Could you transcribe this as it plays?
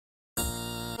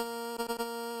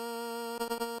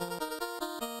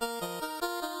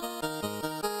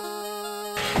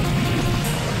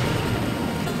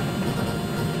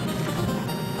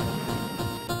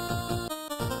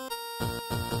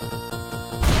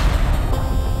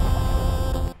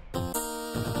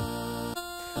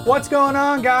What's going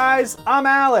on, guys? I'm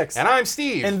Alex. And I'm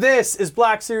Steve. And this is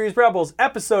Black Series Rebels,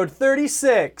 episode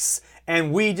 36.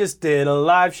 And we just did a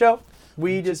live show.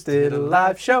 We just did a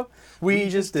live show.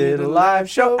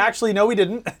 Actually, no, we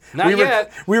didn't. Not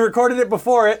yet. We recorded it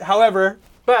before it, however.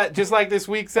 But just like this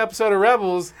week's episode of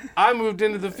Rebels, I moved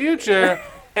into the future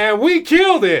and we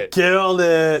killed it.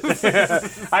 I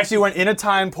actually went in a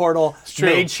time portal,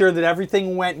 made sure that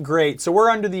everything went great. So we're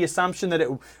under the assumption that it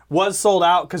was sold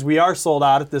out because we are sold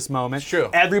out at this moment. It's true.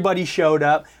 Everybody showed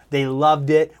up. They loved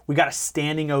it. We got a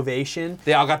standing ovation.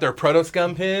 They all got their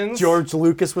Proto-Scum pins. George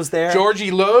Lucas was there.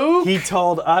 Georgie Lowe. He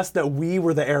told us that we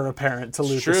were the heir apparent to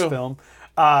Lucasfilm.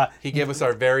 He gave us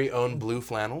our very own blue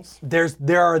flannels. There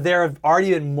have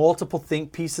already been multiple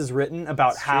think pieces written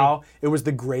about how it was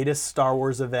the greatest Star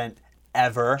Wars event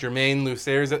ever. Jermaine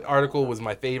Lucier's article was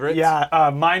my favorite.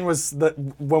 Yeah, mine was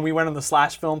when we went on the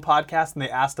Slash Film podcast and they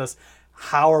asked us,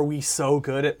 how are we so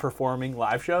good at performing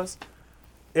live shows?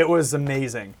 It was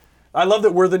amazing. I love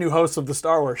that we're the new hosts of the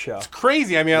Star Wars show. It's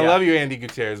crazy. I mean, I love you, Andy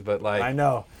Gutierrez, but like... I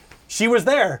know. She was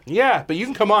there. Yeah, but you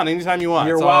can come on anytime you want.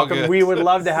 You're it's welcome. All good. We would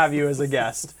love to have you as a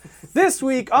guest. This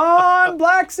week on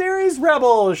Black Series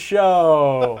Rebels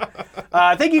Show.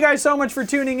 Thank you guys so much for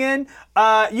tuning in.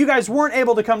 You guys weren't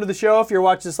able to come to the show if you're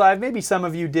watching this live. Maybe some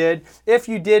of you did. If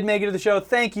you did make it to the show,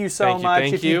 thank you so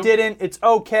much. If you didn't, it's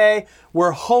okay.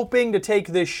 We're hoping to take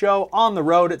this show on the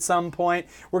road at some point.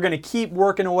 We're going to keep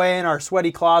working away in our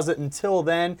sweaty closet until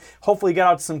then. Hopefully get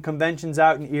out to some conventions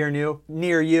out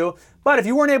near you. But if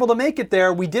you weren't able to make it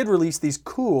there, we did release these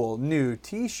cool new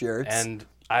t-shirts. And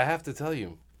I have to tell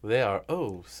you, they are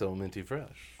oh so minty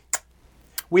fresh.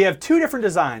 We have two different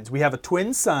designs. We have a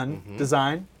twin sun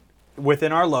design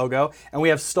within our logo, and we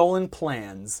have stolen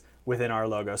plans within our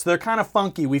logo. So they're kind of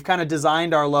funky. We've kind of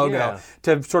designed our logo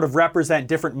to sort of represent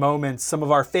different moments, some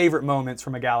of our favorite moments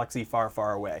from a galaxy far,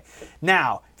 far away.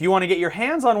 Now, if you want to get your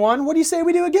hands on one, what do you say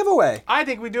we do a giveaway? I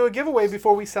think we do a giveaway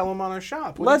before we sell them on our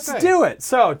shop. Let's do it.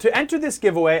 So to enter this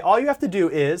giveaway, all you have to do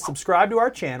is subscribe to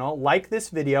our channel, like this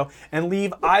video, and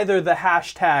leave either the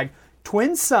hashtag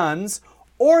Twin Suns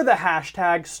or the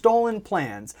hashtag Stolen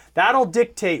Plans. That'll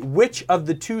dictate which of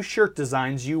the two shirt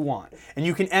designs you want. And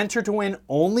you can enter to win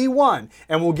only one,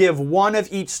 and we'll give one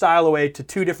of each style away to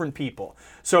two different people.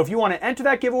 So if you want to enter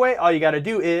that giveaway, all you got to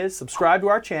do is subscribe to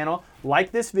our channel, like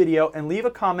this video, and leave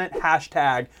a comment,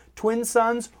 hashtag Twin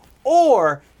Suns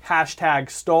or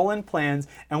hashtag Stolen Plans,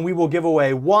 and we will give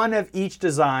away one of each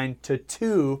design to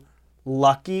two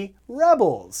lucky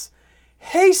rebels.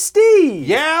 Hey, Steve!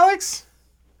 Yeah, Alex?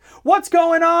 What's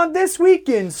going on this week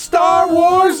in Star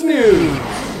Wars news?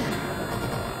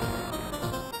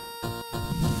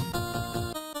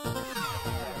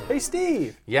 Hey,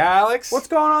 Steve. Yeah, Alex? What's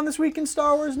going on this week in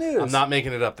Star Wars news? I'm not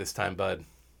making it up this time, bud.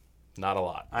 Not a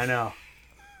lot. I know.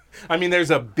 I mean, there's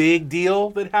a big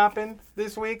deal that happened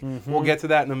this week. We'll get to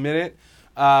that in a minute.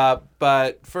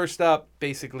 But first up,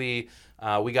 basically,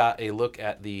 we got a look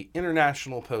at the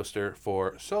international poster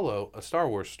for Solo, A Star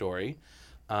Wars Story.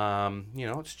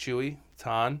 It's Chewie, it's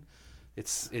Han,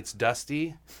 it's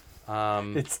Dusty.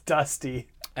 It's Dusty.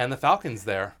 And the Falcon's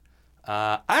there.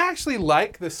 I actually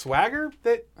like the swagger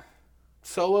that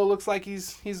Solo looks like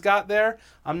he's got there.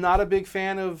 I'm not a big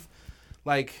fan of,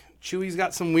 like, Chewie's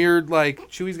got some weird,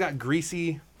 Chewie's got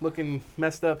greasy looking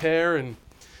messed up hair and...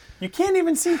 You can't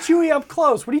even see Chewie up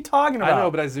close. What are you talking about? I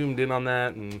know, but I zoomed in on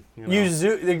that and,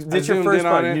 That's your first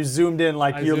part. You zoomed in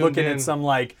like you're looking at some,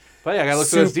 like... But yeah, I gotta look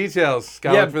for those details.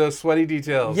 Gotta look for those sweaty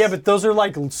details. Yeah, but those are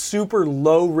like super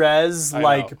low res,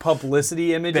 like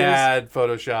publicity images. Bad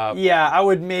Photoshop. Yeah, I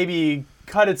would maybe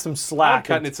cut it some slack. I'm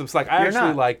cutting it some slack. I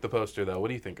actually like the poster though. What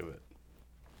do you think of it?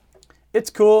 It's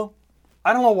cool.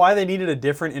 I don't know why they needed a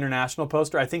different international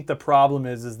poster. I think the problem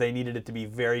is they needed it to be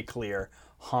very clear.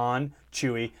 Han,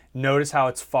 Chewie. Notice how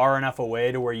it's far enough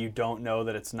away to where you don't know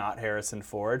that it's not Harrison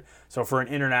Ford. So for an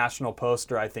international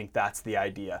poster, I think that's the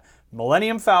idea.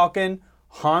 Millennium Falcon,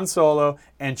 Han Solo,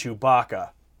 and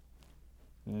Chewbacca.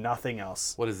 Nothing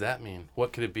else. What does that mean?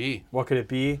 What could it be? What could it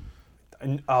be?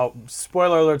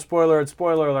 Spoiler alert, spoiler alert,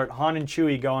 spoiler alert. Han and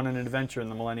Chewie go on an adventure in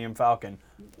the Millennium Falcon.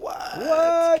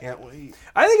 What? Can't wait.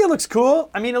 I think it looks cool.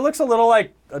 I mean, it looks a little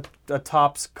like a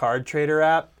Topps card trader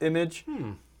app image.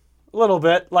 A little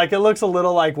bit. Like, it looks a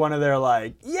little like one of their,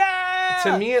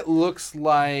 To me, it looks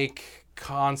like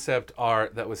concept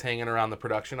art that was hanging around the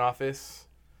production office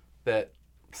that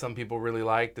some people really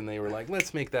liked, and they were like,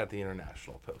 let's make that the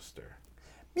international poster.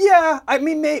 Yeah, I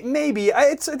mean, maybe.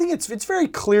 I think it's very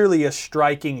clearly a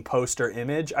striking poster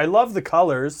image. I love the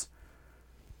colors.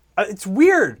 It's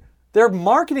weird. They're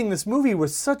marketing this movie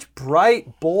with such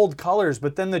bright, bold colors,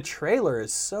 but then the trailer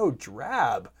is so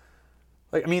drab.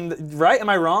 Like, I mean, right? Am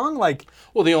I wrong? Like,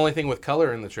 Well, the only thing with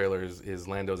color in the trailer is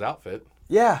Lando's outfit.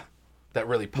 yeah. That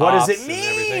really pops. What does it and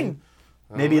everything.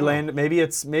 mean? Maybe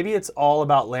it's all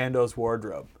about Lando's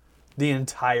wardrobe, the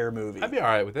entire movie. I'd be all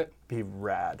right with it. Be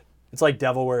rad. It's like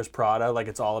Devil Wears Prada, like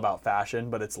it's all about fashion,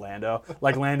 but it's Lando.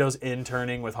 Like Lando's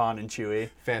interning with Han and Chewie.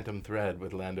 Phantom Thread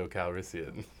with Lando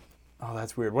Calrissian. Oh,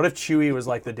 that's weird. What if Chewie was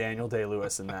like the Daniel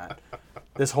Day-Lewis in that?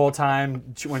 This whole time,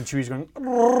 when Chewie's going,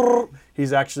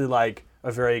 he's actually like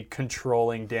a very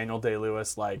controlling Daniel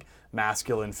Day-Lewis, like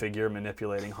masculine figure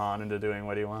manipulating Han into doing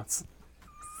what he wants.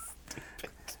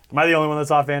 Am I the only one that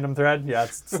saw Phantom Thread? Yeah,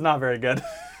 it's not very good.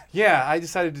 Yeah, I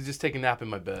decided to just take a nap in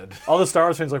my bed. All the Star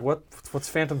Wars fans are like, what's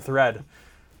Phantom Thread?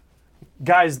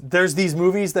 Guys, there's these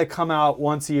movies that come out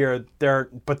once a year,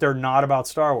 but they're not about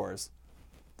Star Wars.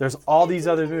 There's all these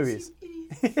other movies.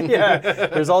 Yeah,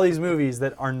 there's all these movies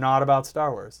that are not about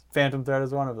Star Wars. Phantom Thread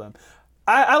is one of them.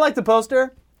 I like the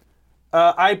poster.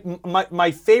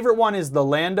 My favorite one is the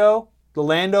Lando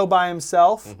by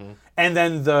himself, and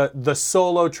then the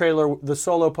solo trailer, the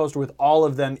solo poster with all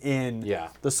of them in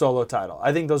the solo title.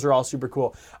 I think those are all super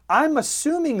cool. I'm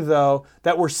assuming though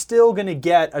that we're still going to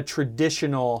get a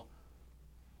traditional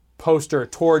poster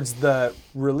towards the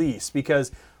release,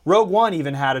 because Rogue One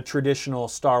even had a traditional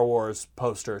Star Wars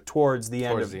poster towards the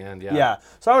end. Yeah.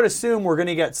 So I would assume we're going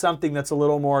to get something that's a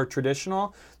little more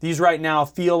traditional. These right now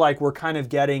feel like we're kind of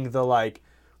getting the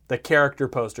character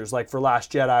posters. Like for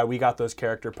Last Jedi, we got those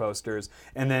character posters.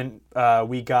 And then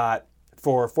we got,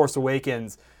 for Force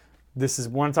Awakens, this is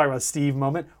one talking about Steve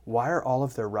moment. Why are all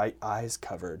of their right eyes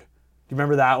covered? Do you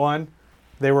remember that one?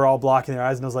 They were all blocking their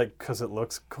eyes, and I was like, because it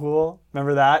looks cool.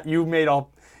 Remember that? You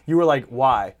were like,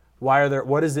 why?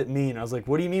 What does it mean? I was like,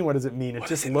 what do you mean, what does it mean? It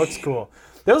just looks cool.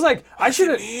 That was like, I should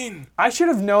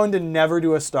have known to never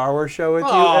do a Star Wars show with you.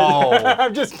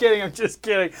 I'm just kidding.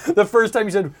 The first time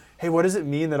you said, hey, what does it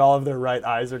mean that all of their right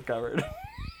eyes are covered?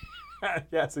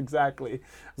 Yes, exactly. I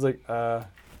was like,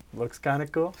 looks kind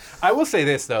of cool. I will say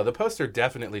this, though. The poster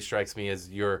definitely strikes me as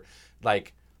you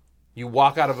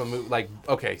walk out of a movie, like,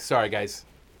 okay, sorry, guys,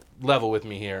 level with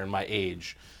me here and my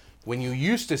age. When you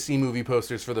used to see movie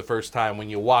posters for the first time, when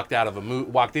you walked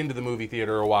into the movie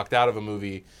theater or walked out of a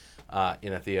movie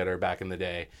in a theater back in the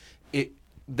day,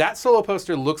 that solo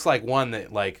poster looks like one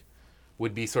that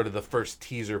would be sort of the first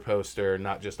teaser poster,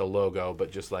 not just a logo, but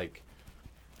just like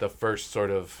the first sort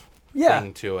of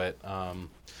thing to it.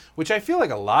 Which I feel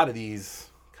like a lot of these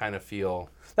kind of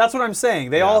feel. That's what I'm saying.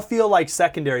 They all feel like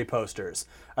secondary posters.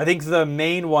 I think the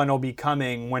main one will be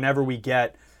coming whenever we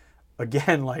get,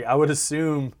 again, I would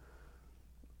assume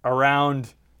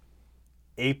around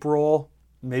April,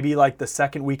 maybe the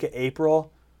second week of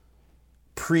April,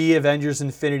 pre-Avengers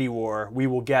Infinity War, we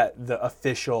will get the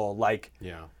official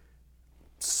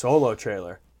solo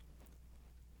trailer.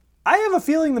 I have a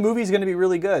feeling the movie's going to be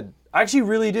really good. I actually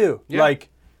really do. Yeah.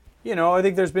 I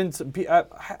think there's been some.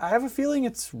 I have a feeling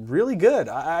it's really good.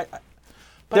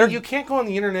 But you can't go on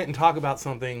the internet and talk about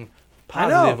something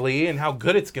positively and how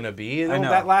good it's going to be. And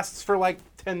that lasts for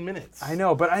 10 minutes. I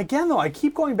know, but again, though, I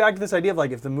keep going back to this idea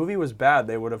of if the movie was bad,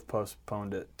 they would have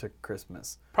postponed it to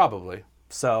Christmas. Probably.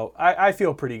 So I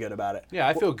feel pretty good about it. Yeah,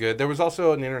 I feel good. There was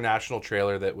also an international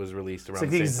trailer that was released around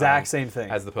the exact same thing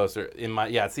as the poster.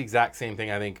 It's the exact same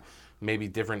thing. I think maybe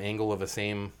different angle of a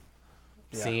same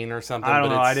scene or something. I don't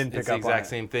know. I didn't pick up on it. It's the exact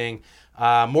same thing.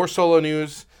 More solo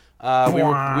news. We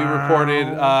reported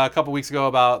a couple weeks ago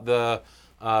about the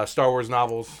Star Wars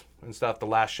novels and stuff. The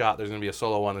Last Shot. There's going to be a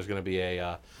solo one. There's going to be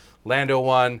a Lando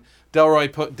one. Del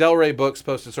Rey Books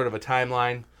posted sort of a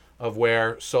timeline of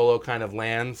where Solo kind of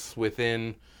lands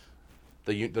within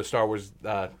the Star Wars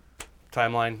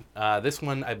timeline. This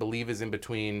one, I believe, is in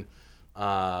between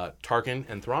Tarkin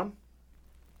and Thrawn.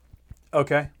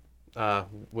 Okay.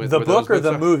 The book or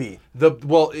the movie?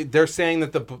 They're saying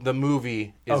that the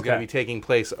movie is going to be taking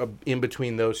place in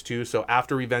between those two. So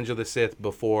after Revenge of the Sith,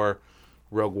 before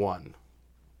Rogue One.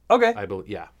 Okay. I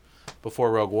believe,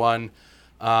 before Rogue One.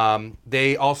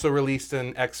 They also released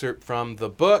an excerpt from the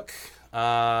book.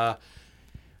 I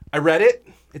read it.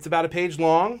 It's about a page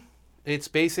long. It's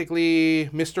basically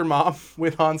Mr. Mom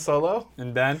with Han Solo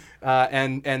and Ben,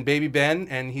 and Baby Ben,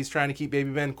 and he's trying to keep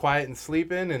Baby Ben quiet and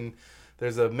sleeping. And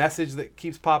there's a message that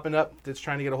keeps popping up that's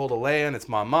trying to get a hold of Leia, and it's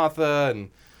Mom Martha. And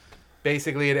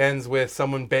basically, it ends with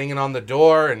someone banging on the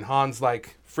door, and Han's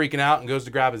freaking out and goes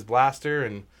to grab his blaster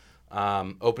and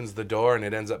opens the door, and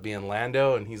it ends up being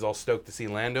Lando, and he's all stoked to see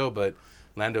Lando, but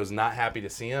Lando's not happy to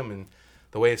see him. And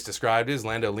the way it's described is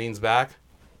Lando leans back,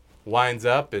 winds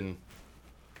up, and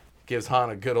gives Han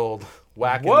a good old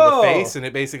whack into the face, and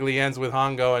it basically ends with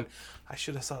Han going, I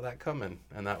should have saw that coming.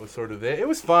 And that was sort of it. It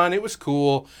was fun. It was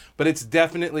cool. But it's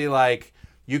definitely like,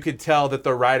 you could tell that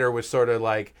the writer was sort of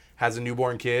like, has a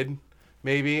newborn kid,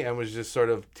 maybe, and was just sort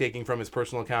of taking from his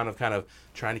personal account of kind of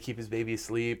trying to keep his baby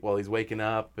asleep while he's waking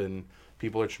up, and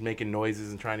people are making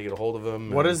noises and trying to get a hold of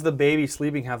him. What does the baby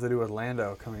sleeping have to do with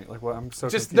Lando coming? Like, what? I'm so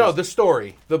just confused. no, the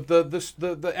story,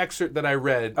 the excerpt that I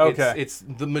read. Okay. It's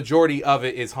the majority of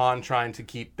it is Han trying to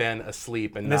keep Ben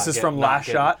asleep, and This is from Last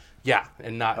Shot? Yeah,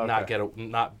 and not Okay.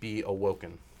 not be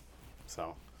awoken.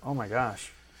 So. Oh my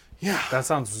gosh. Yeah. That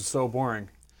sounds so boring.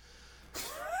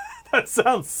 That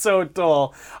sounds so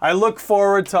dull. I look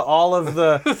forward to all of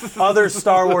the other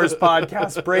Star Wars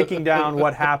podcasts breaking down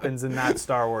what happens in that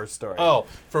Star Wars story. Oh,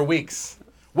 for weeks.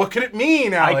 What could it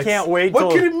mean, Alex? can't wait What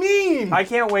till- could it mean? I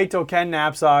can't wait till Ken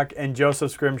Knapsack and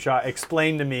Joseph Scrimshaw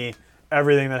explain to me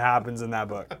everything that happens in that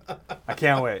book. I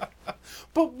can't wait.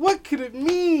 But what could it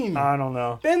mean? I don't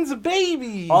know. Ben's a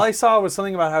baby. All I saw was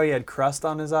something about how he had crust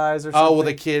on his eyes or something. Oh, well,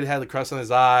 the kid had the crust on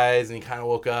his eyes, and he kind of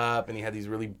woke up, and he had these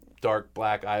really dark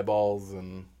black eyeballs,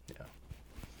 and yeah.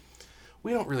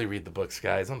 We don't really read the books,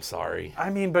 guys. I'm sorry.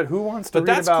 I mean, but who wants to But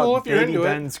read that's about cool if you're Baby into it.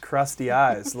 Ben's crusty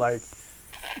eyes? Like,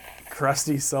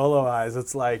 crusty Solo eyes.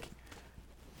 It's like,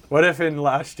 what if in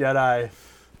Last Jedi,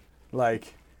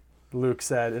 like, Luke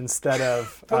said, instead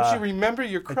of... Don't you remember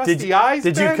your crusty eyes,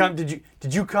 did Ben? you come?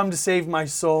 Did you come to save my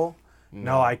soul?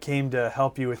 No, I came to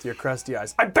help you with your crusty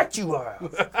eyes. I bet you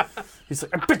have. He's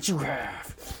like, I bet you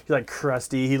have. He's like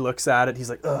crusty. He looks at it. He's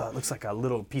like, ugh, it looks like a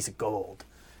little piece of gold.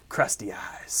 Crusty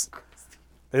eyes.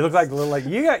 They look like little like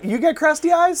you get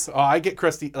crusty eyes. Oh, I get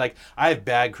crusty. Like, I have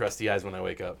bad crusty eyes when I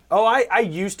wake up. Oh, I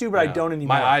used to, but I Yeah. don't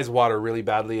anymore. My eyes water really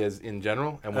badly as in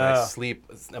general, and when I sleep,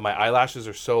 and my eyelashes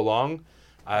are so long,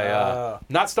 I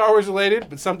not Star Wars related,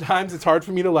 but sometimes it's hard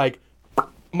for me to like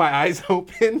my eyes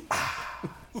open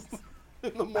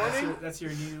in the morning. That's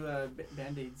your new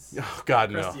Band-Aids. Oh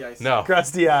God, no, Crusty eyes. no,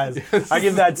 Crusty eyes. I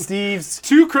give that Steve's.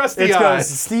 two crusty It goes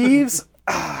eyes. Steve's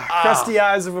crusty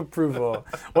eyes of approval.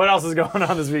 What else is going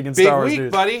on this week in Big Star Wars week,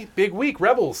 news? buddy. Big week.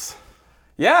 Rebels.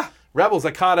 Yeah. Rebels.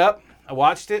 I caught up. I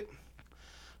watched it.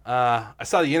 I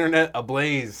saw the internet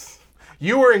ablaze.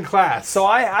 You were in class. So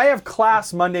I have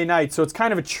class Monday night, so it's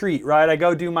kind of a treat, right? I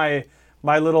go do my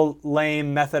little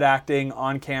lame method acting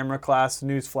on camera class,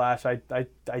 newsflash.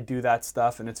 I do that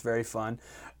stuff, and it's very fun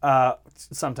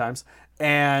sometimes.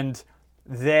 And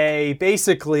they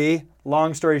basically,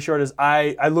 long story short, is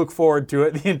I look forward to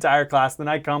it the entire class. Then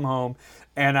I come home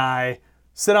and I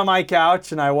sit on my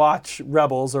couch and I watch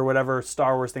Rebels or whatever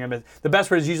Star Wars thing I'm in. The best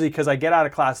part is usually because I get out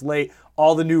of class late,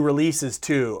 all the new releases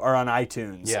too are on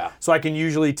iTunes. Yeah. So I can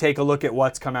usually take a look at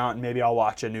what's come out and maybe I'll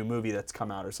watch a new movie that's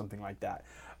come out or something like that.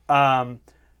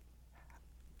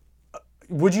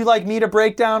 Would you like me to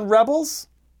break down Rebels?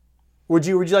 Would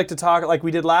you like to talk like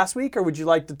we did last week, or would you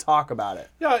like to talk about it?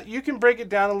 yeah, you can break it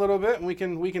down a little bit, and we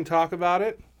can talk about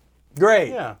it. Great.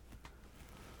 Yeah.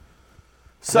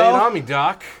 So Lay it on me,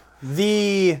 Doc.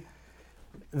 The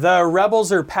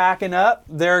rebels are packing up.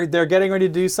 They're getting ready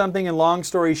to do something, and long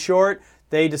story short,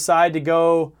 they decide to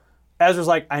go. Ezra's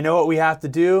like, I know what we have to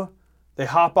do. They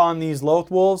hop on these Loth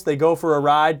wolves. They go for a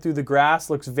ride through the grass.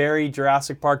 Looks very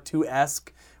Jurassic Park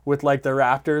 2-esque with like the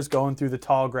raptors going through the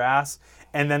tall grass.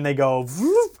 And then they go,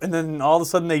 whoop, and then all of a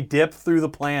sudden they dip through the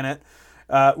planet,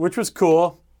 which was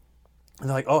cool. And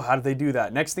they're like, oh, how did they do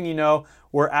that? Next thing you know,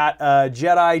 we're at a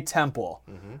Jedi temple,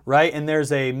 right? And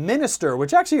there's a minister,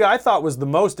 which actually I thought was the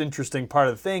most interesting part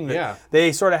of the thing. That Yeah.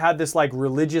 They sort of had this like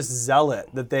religious zealot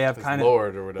that they have kind of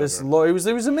Lord or whatever. This Lord, it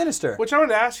was a minister. Which I want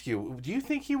to ask you, do you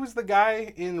think he was the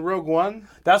guy in Rogue One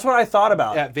That's what I thought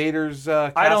about. at Vader's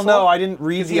castle? I don't know. I didn't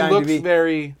read the He looks IMDb.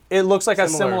 very... It looks like a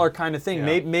similar. similar kind of thing.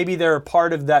 Yeah. Maybe they're a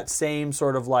part of that same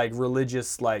sort of like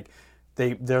religious, like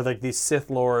they're like these Sith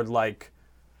Lord like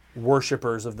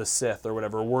worshippers of the Sith or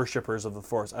whatever, worshippers of the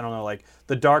Force. I don't know, like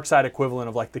the dark side equivalent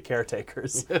of like the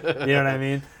caretakers. You know what I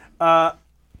mean?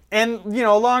 And you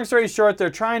know, long story short, they're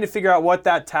trying to figure out what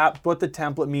the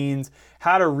template means,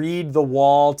 how to read the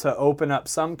wall to open up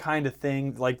some kind of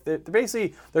thing. Like they're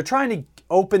trying to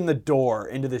open the door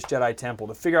into this Jedi temple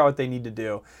to figure out what they need to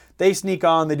do. They sneak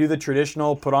on, they do the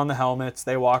traditional, put on the helmets,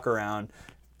 they walk around.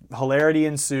 Hilarity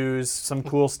ensues, some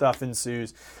cool stuff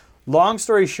ensues. Long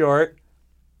story short,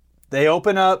 they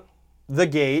open up the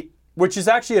gate, which is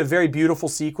actually a very beautiful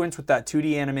sequence with that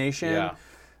 2D animation. Yeah.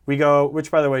 We go,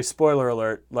 which by the way, spoiler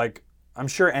alert, like I'm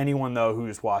sure anyone though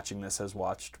who's watching this has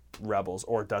watched Rebels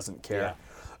or doesn't care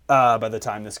by the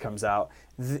time this comes out.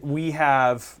 We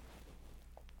have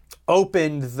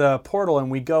opened the portal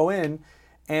and we go in,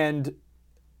 and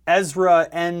Ezra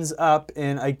ends up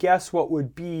in, I guess, what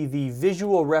would be the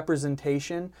visual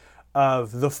representation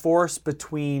of the Force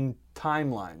between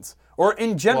timelines, or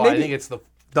in general, Well, I think it's the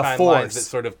timelines Force that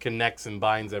sort of connects and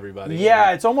binds everybody.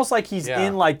 Yeah, it's almost like he's Yeah.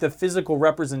 in like the physical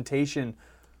representation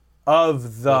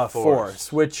of the Force.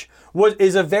 Force, which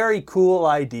is a very cool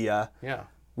idea. Yeah.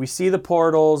 We see the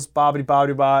portals, ba,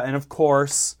 and of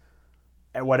course,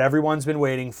 and what everyone's been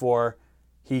waiting for,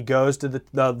 he goes to the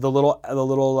little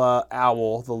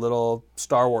owl, the little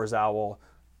Star Wars owl,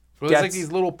 So there's like Gets-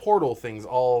 these little portal things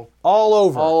all all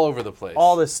over the place.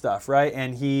 all this stuff, right?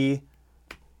 And he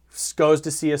goes to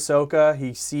see Ahsoka.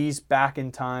 He sees back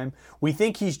in time. We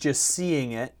think he's just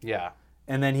seeing it, Yeah.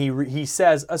 and then he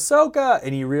says Ahsoka,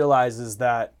 and he realizes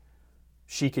that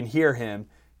she can hear him.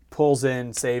 Pulls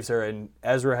in, saves her, and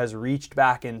Ezra has reached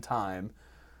back in time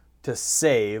to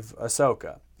save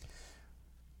Ahsoka.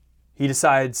 He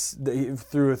decides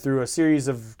through a series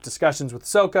of discussions with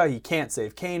Ahsoka, he can't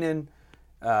save Kanan,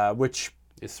 which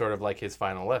It's sort of like his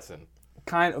final lesson.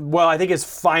 I think his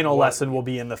final lesson will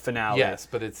be in the finale. Yes,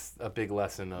 but it's a big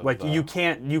lesson of Like you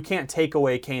can't take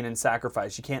away Kanan's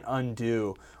sacrifice. You can't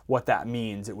undo what that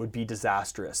means. It would be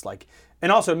disastrous. Like,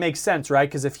 and also it makes sense, right?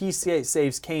 Because if he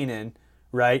saves Kanan,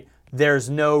 right, there's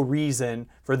no reason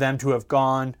for them to have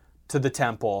gone to the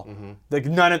temple. Like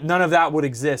none of that would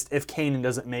exist if Kanan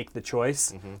doesn't make the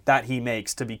choice that he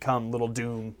makes to become little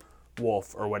Doom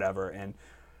Wolf or whatever. And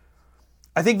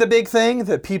I think the big thing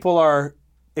that people are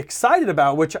excited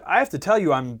about, which I have to tell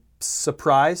you I'm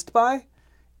surprised by,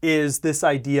 is this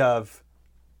idea of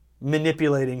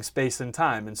manipulating space and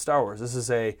time in Star Wars. This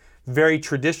is a very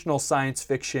traditional science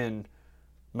fiction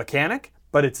mechanic,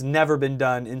 but it's never been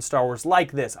done in Star Wars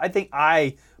like this.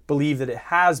 I believe that it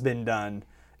has been done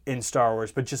in Star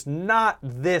Wars, but just not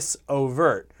this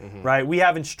overt, right? We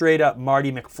haven't straight up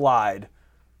Marty McFly'd,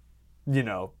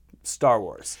 Star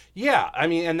Wars. Yeah, I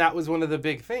mean, and that was one of the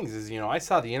big things is, I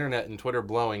saw the internet and Twitter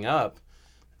blowing up,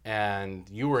 and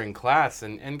you were in class,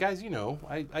 and guys,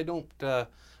 I don't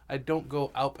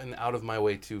go out and out of my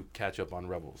way to catch up on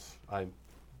Rebels. I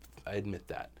admit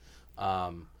that.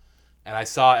 And I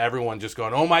saw everyone just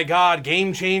going, "Oh my God,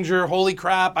 game changer! Holy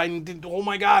crap! Oh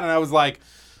my God!" And I was like,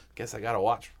 "Guess I gotta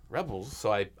watch Rebels."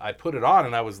 So I put it on,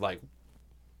 and I was like,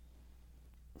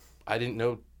 I didn't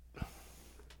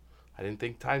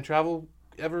think time travel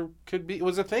ever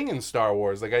was a thing in Star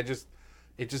Wars. Like it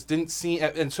just didn't seem.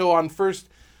 And so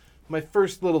my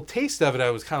first little taste of it, I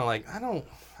was kind of like, I don't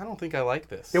think I like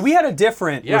this. Yeah, we had a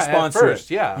different response at first,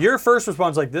 to it. yeah. Your first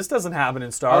response was like, this doesn't happen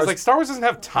in Star I Wars. was like, Star Wars doesn't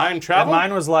have time and travel.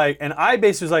 mine was like, and I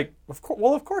basically was like,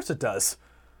 of course it does.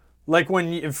 Like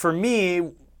for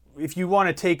me, if you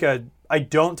want to I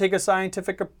don't take a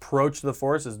scientific approach to the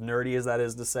Force, as nerdy as that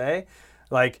is to say.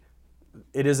 Like,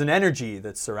 it is an energy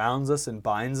that surrounds us and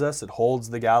binds us. It holds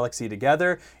the galaxy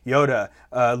together. Yoda,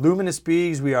 luminous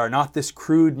beings, we are not this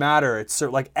crude matter. It's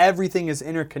like everything is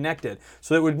interconnected.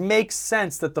 So it would make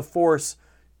sense that the Force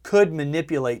could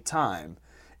manipulate time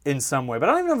in some way. But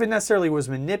I don't even know if it necessarily was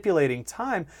manipulating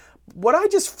time. What I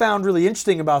just found really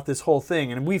interesting about this whole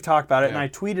thing, and we've talked about it, and I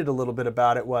tweeted a little bit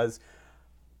about it, was,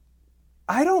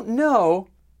 I don't know.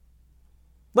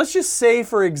 Let's just say,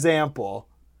 for example,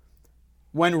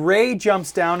 when Rey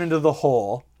jumps down into the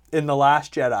hole in The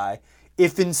Last Jedi,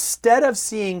 if instead of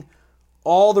seeing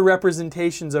all the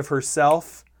representations of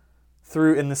herself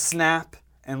through in the snap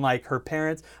and like her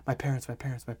parents, my parents,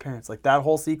 like that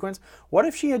whole sequence, what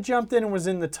if she had jumped in and was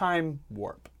in the time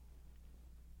warp?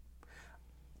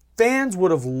 Fans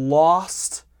would have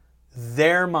lost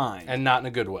their mind. and not in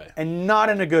a good way. And not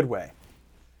in a good way.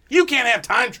 You can't have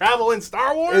time travel in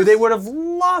Star Wars. They would have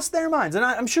lost their minds. And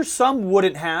I'm sure some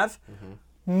wouldn't have.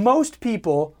 Most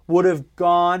people would have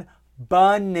gone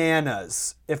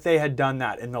bananas if they had done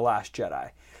that in The Last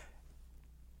Jedi.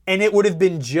 And it would have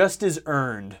been just as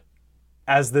earned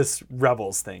as this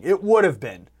Rebels thing. It would have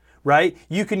been, right?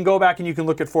 You can go back and you can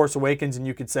look at Force Awakens and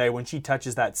you could say when she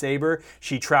touches that saber,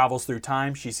 she travels through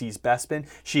time, she sees Bespin,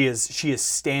 she is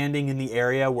standing in the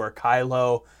area where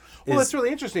Kylo is. Well, it's really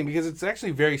interesting because it's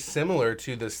actually very similar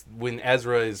to this when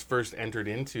Ezra is first entered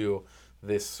into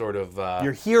this sort of.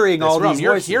 You're hearing this all realm. these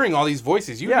You're voices. hearing all these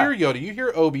voices. You Yeah. hear Yoda. You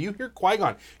hear Obi. You hear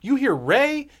Qui-Gon. You hear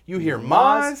Rey. You hear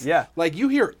Maz. Yeah. Like you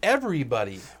hear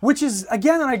everybody. Which is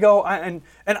again, and I go, and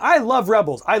I love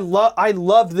Rebels. I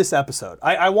loved this episode.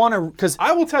 I want to, because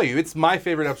I will tell you, it's my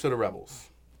favorite episode of Rebels.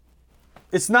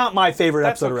 it's not my favorite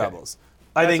That's episode okay. of Rebels.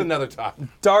 I That's think another topic.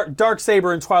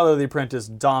 Darksaber and Twilight of the Apprentice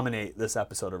dominate this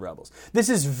episode of Rebels. This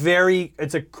is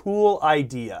it's a cool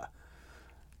idea.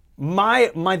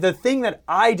 The thing that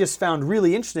I just found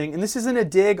really interesting, and this isn't a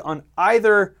dig on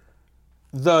either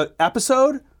the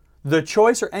episode, the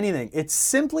choice or anything. It's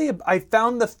simply, I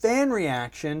found the fan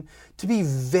reaction to be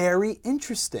very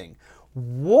interesting.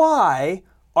 Why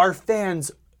are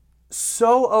fans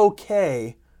so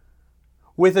okay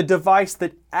with a device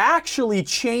that actually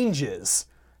changes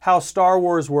how Star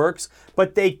Wars works,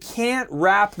 but they can't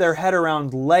wrap their head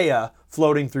around Leia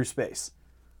floating through space?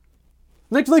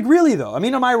 Like really though? I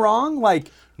mean, am I wrong?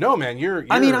 Like, No, man, you're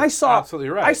I saw absolutely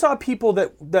right. I saw people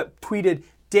that tweeted,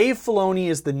 Dave Filoni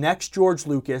is the next George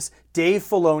Lucas. Dave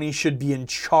Filoni should be in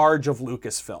charge of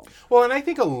Lucasfilm. Well, and I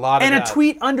think a lot of And that... a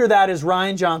tweet under that is,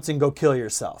 Rian Johnson, go kill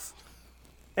yourself.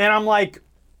 And I'm like,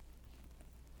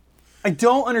 I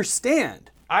don't understand.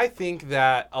 I think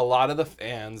that a lot of the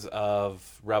fans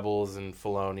of Rebels and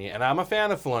Filoni, and I'm a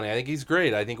fan of Filoni. I think he's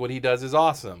great. I think what he does is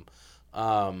awesome. But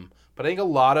I think a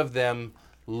lot of them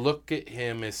look at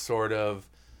him as sort of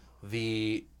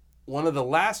one of the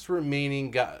last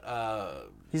remaining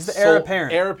He's the heir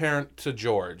apparent. Heir apparent to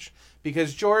George.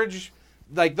 Because George,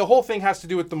 like, the whole thing has to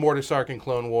do with the Mortis arc in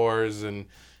Clone Wars and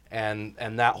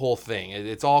that whole thing.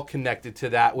 It's all connected to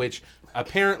that, which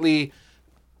apparently,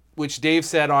 which Dave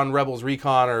said on Rebels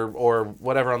Recon or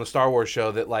whatever on the Star Wars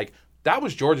show, that, like, that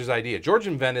was George's idea. George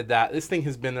invented that. This thing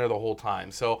has been there the whole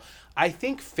time. So I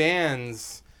think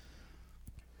fans,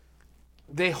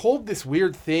 they hold this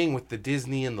weird thing with the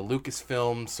Disney and the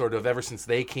Lucasfilm sort of ever since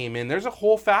they came in. There's a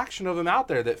whole faction of them out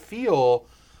there that feel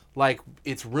like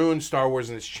it's ruined Star Wars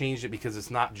and it's changed it because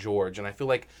it's not George. And I feel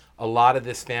like a lot of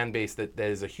this fan base that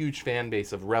is a huge fan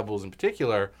base of Rebels in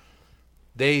particular,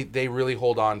 they really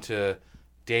hold on to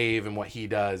Dave and what he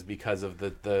does because of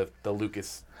the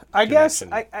Lucas I guess,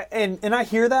 connection. and I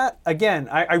hear that. Again,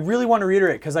 I really want to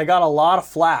reiterate because I got a lot of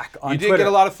flack on Twitter. You did get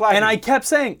a lot of flack. And I kept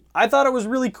saying, I thought it was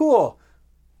really cool.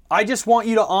 I just want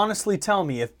you to honestly tell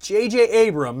me, if J.J.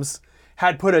 Abrams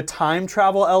had put a time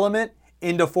travel element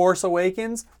into Force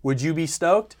Awakens, would you be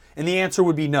stoked? And the answer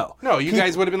would be no. No, you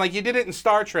guys would have been like, you did it in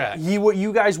Star Trek.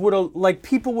 You guys would have, like,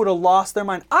 people would have lost their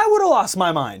mind. I would have lost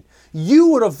my mind. You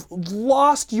would have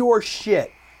lost your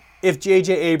shit if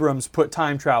J.J. Abrams put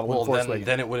time travel in Force Awakens.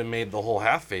 Then it would have made the whole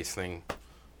half-face thing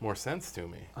more sense to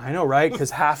me. I know, right?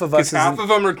 Because half of us half of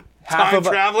them are time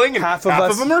traveling and half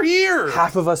of them are here.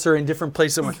 Half of us are in different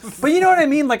places. But you know what I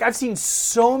mean? Like, I've seen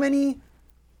so many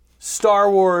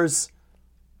Star Wars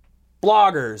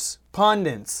bloggers,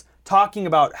 pundits, talking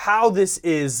about how this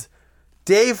is,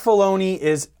 Dave Filoni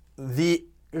is the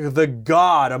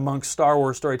god amongst Star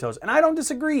Wars storytellers. And I don't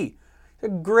disagree. He's a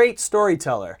great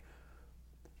storyteller.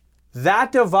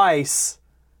 That device,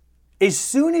 as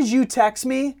soon as you text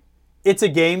me, it's a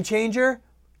game changer.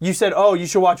 You said, oh, you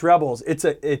should watch Rebels. It's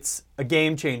a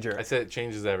game changer. I said it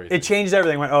changes everything. It changed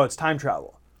everything. I went, oh, it's time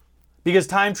travel. Because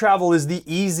time travel is the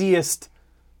easiest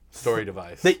story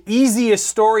device. The easiest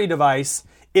story device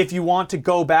if you want to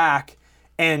go back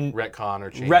and retcon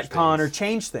or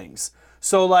change things.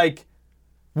 So, like,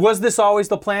 was this always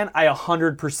the plan? I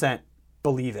 100%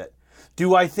 believe it.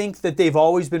 Do I think that they've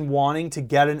always been wanting to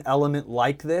get an element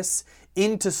like this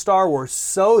into Star Wars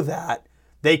so that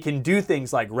they can do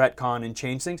things like retcon and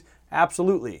change things?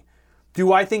 Absolutely.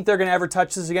 Do I think they're going to ever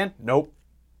touch this again? Nope.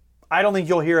 I don't think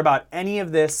you'll hear about any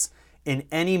of this in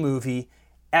any movie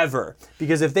ever.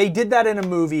 Because if they did that in a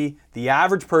movie, the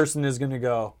average person is going to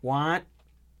go, what?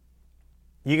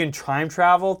 You can time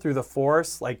travel through the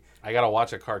Force? Like, I got to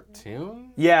watch a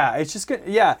cartoon? Yeah, it's just going to,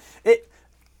 yeah.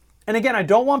 And again, I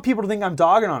don't want people to think I'm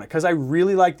dogging on it because I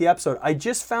really like the episode. I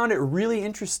just found it really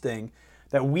interesting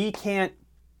that we can't,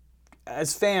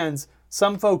 as fans,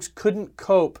 some folks couldn't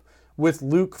cope with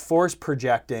Luke Force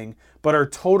projecting, but are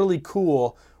totally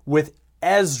cool with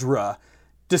Ezra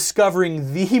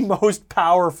discovering the most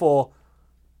powerful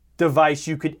device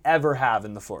you could ever have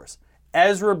in the Force.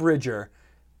 Ezra Bridger,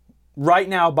 right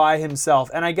now by himself,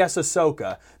 and I guess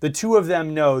Ahsoka, the two of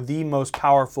them know the most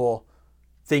powerful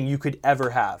thing you could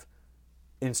ever have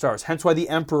in Star Wars. Hence why the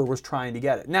Emperor was trying to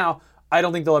get it. Now, I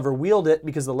don't think they'll ever wield it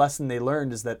because the lesson they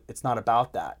learned is that it's not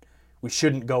about that. We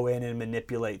shouldn't go in and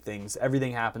manipulate things.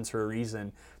 Everything happens for a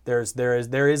reason. There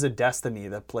is a destiny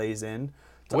that plays in.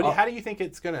 How do you think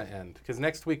it's going to end? Because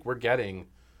next week we're getting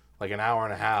like an hour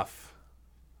and a half.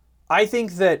 I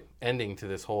think that ending to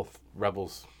this whole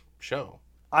Rebels show.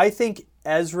 I think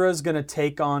Ezra's going to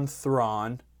take on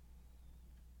Thrawn.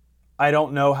 I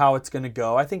don't know how it's going to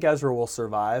go. I think Ezra will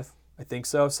survive. I think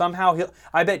so. Somehow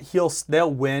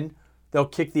they'll win. They'll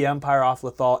kick the Empire off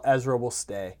Lothal. Ezra will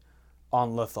stay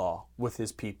on Lothal with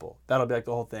his people. That'll be like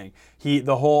the whole thing.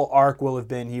 The whole arc will have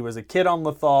been he was a kid on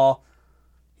Lothal.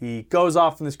 He goes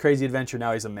off on this crazy adventure.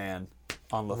 Now he's a man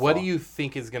on Lothal. What do you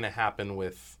think is going to happen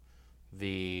with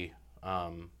the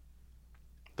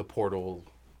portal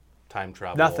time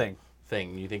travel? Nothing.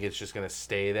 thing? You think it's just going to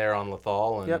stay there on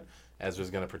Lothal and Yep.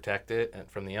 Ezra's going to protect it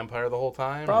from the Empire the whole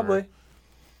time? Probably. Or?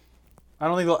 I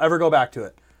don't think they'll ever go back to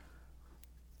it.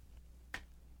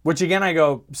 Which again, I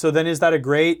go, so then is that a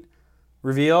great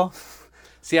reveal?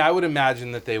 See, I would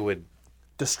imagine that they would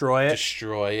Destroy it?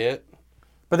 destroy it.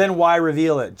 But then why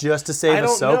reveal it? Just to save I don't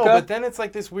Ahsoka? know, but then it's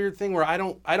like this weird thing where I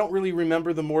don't really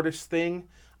remember the Mortis thing.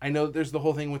 I know there's the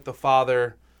whole thing with the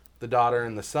father, the daughter,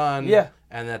 and the son. Yeah.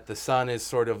 And that the son is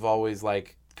sort of always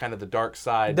like kind of the dark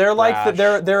side. They're like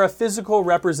brash. they're a physical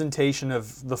representation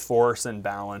of the Force and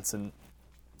balance, and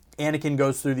Anakin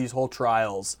goes through these whole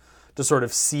trials to sort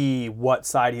of see what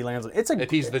side he lands on.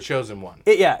 If he's the chosen one.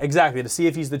 Yeah, exactly. To see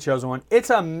if he's the chosen one. It's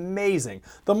amazing.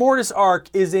 The Mortis arc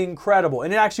is incredible,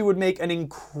 and it actually would make an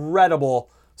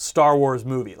incredible Star Wars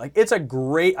movie. Like, it's a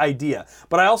great idea.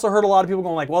 But I also heard a lot of people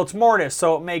going like, well, it's Mortis,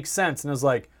 so it makes sense. And I was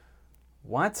like,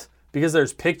 what? Because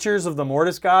there's pictures of the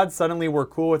Mortis gods, suddenly we're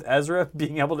cool with Ezra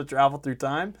being able to travel through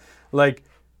time? Like,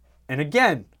 and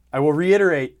again, I will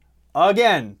reiterate,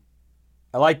 again,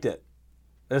 I liked it.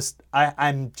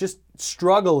 I'm just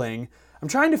struggling. I'm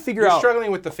trying to figure You're out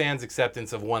struggling with the fans'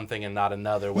 acceptance of one thing and not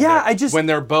another. When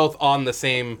they're both on the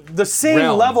same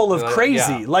realm. level of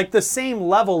crazy, Yeah. like the same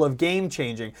level of game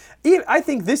changing. I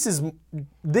think this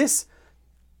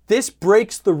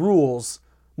breaks the rules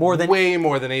more than Way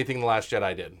more than anything The Last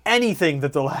Jedi did. anything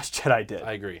that The Last Jedi did.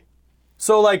 I agree.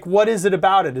 So, like, what is it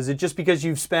about it? Is it just because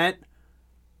you've spent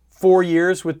 4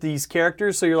 years with these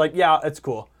characters, so you're like, yeah, it's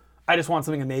cool. I just want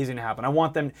something amazing to happen. I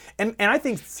want them, and I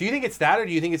think Do you think it's that, or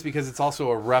do you think it's because it's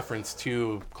also a reference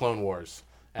to Clone Wars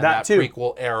and That that too.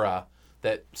 prequel era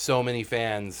that so many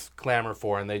fans clamor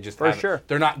for, and they just sure.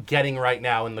 they're not getting right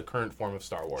now in the current form of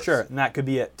Star Wars? sure, and that could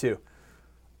be it too.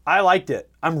 I liked it.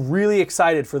 I'm really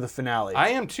excited for the finale. I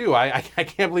am too. I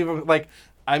can't believe I'm like.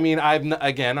 I mean,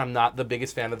 I'm not the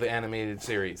biggest fan of the animated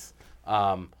series.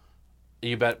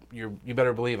 You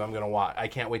better believe I'm gonna watch. I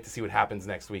can't wait to see what happens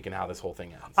next week and how this whole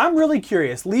thing ends. I'm really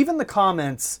curious. Leave in the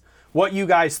comments what you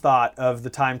guys thought of the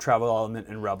time travel element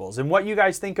in Rebels and what you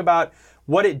guys think about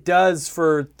what it does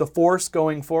for the Force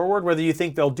going forward, whether you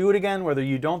think they'll do it again, whether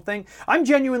you don't think. I'm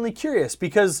genuinely curious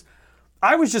because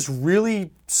I was just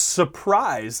really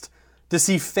surprised to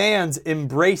see fans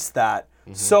embrace that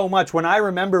so much. When I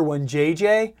remember when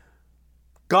JJ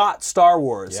got Star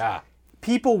Wars. Yeah.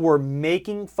 People were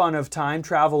making fun of time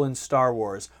travel in Star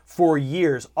Wars for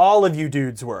years. All of you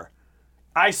dudes were.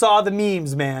 I saw the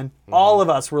memes, man. All of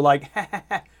us were like,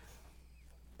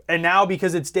 and now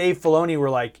because it's Dave Filoni, we're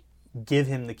like, give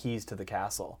him the keys to the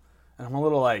castle. And I'm a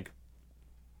little like,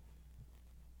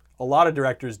 a lot of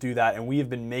directors do that, and we have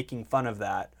been making fun of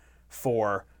that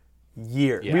for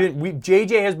years. Yeah.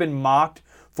 JJ has been mocked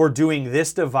for doing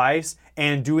this device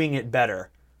and doing it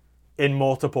better in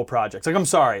multiple projects. Like, I'm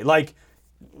sorry, like,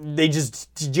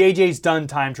 JJ's done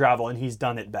time travel and he's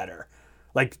done it better.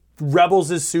 Like, Rebels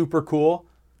is super cool.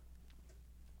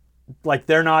 Like,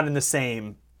 they're not in the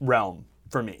same realm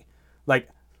for me. Like,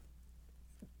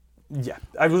 yeah,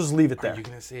 I will just leave it there. Are you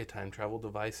gonna say a time travel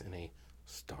device in a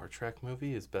Star Trek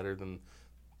movie is better than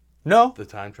No, the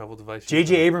time travel device?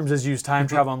 J.J. Abrams has used time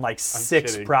travel on like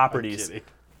six kidding. properties, I'm kidding.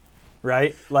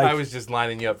 right? Like, I was just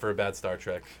lining you up for a bad Star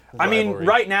Trek. I mean, rivalry.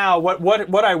 right now,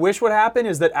 what I wish would happen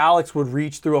is that Alex would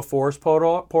reach through a Force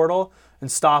portal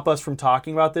and stop us from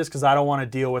talking about this because I don't want to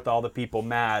deal with all the people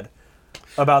mad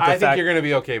about the I fact. think you're gonna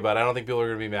be okay, but I don't think people are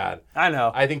gonna be mad. I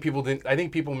know. I think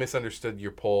people misunderstood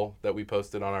your poll that we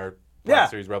posted on our Yeah. Black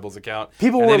Series Rebels account.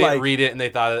 People and were they didn't like- read it and they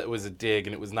thought it was a dig,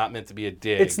 and it was not meant to be a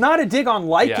dig. It's not a dig on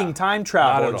liking Yeah, time not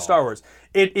travel at in all. Star Wars.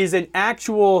 It is an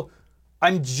actual.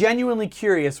 I'm genuinely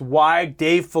curious why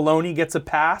Dave Filoni gets a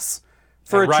pass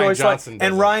for And a Rian choice Johnson like,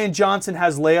 and doesn't. Rian Johnson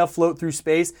has Leia float through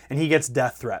space and he gets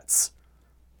death threats.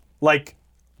 Like,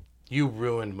 You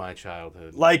ruined my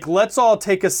childhood. let's all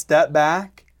take a step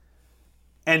back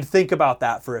and think about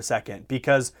that for a second,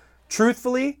 because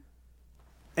truthfully,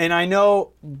 and I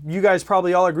know you guys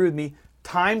probably all agree with me,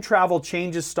 time travel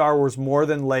changes Star Wars more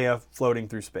than Leia floating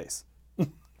through space.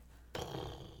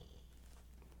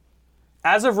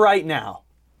 As of right now,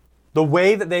 the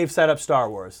way that they've set up Star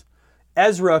Wars,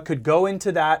 Ezra could go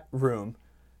into that room.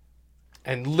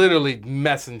 And literally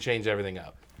mess and change everything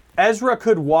up. Ezra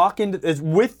could walk into,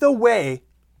 with the way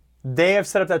they have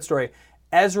set up that story,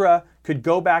 Ezra could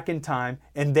go back in time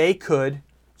and they could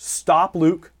stop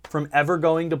Luke from ever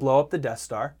going to blow up the Death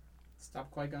Star.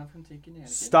 Stop Qui-Gon from taking Anakin.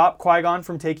 Stop Qui-Gon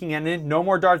from taking Anakin. No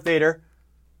more Darth Vader.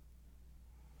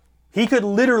 He could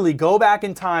literally go back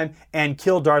in time and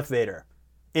kill Darth Vader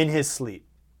in his sleep.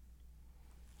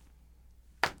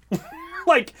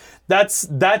 Like, that's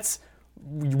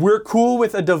we're cool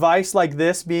with a device like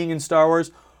this being in Star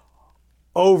Wars.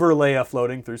 over Leia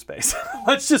floating through space.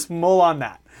 Let's just mull on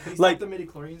that. Can you Like, stop the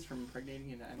midi-chlorians from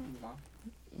impregnating and ending the bomb?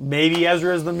 maybe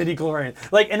Ezra is the midi-chlorian.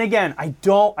 Like, and again, I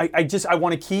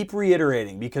want to keep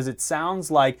reiterating because it sounds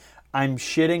like I'm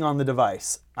shitting on the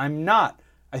device. I'm not.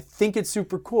 I think it's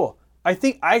super cool. I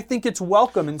think it's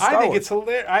welcome in Star Wars. I think it's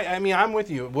hilarious. I mean, I'm with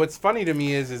you. What's funny to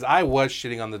me is I was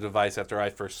shitting on the device after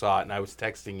I first saw it, and I was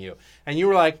texting you, and you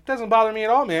were like, "Doesn't bother me at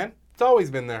all, man. It's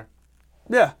always been there."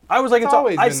 Yeah, I was like, It's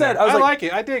always. I been said, there. I was like, like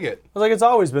it. I dig it. I was like, it's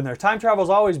always been there. Time travel's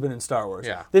always been in Star Wars.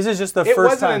 Yeah. This is just the It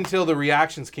first wasn't time. until the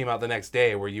reactions came out the next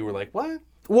day where you were like, "What?"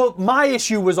 Well, my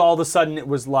issue was all of a sudden it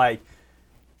was like,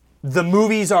 the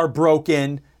movies are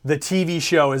broken, the TV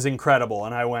show is incredible,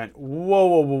 and I went,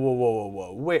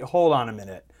 whoa, wait, hold on a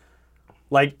minute.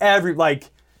 Like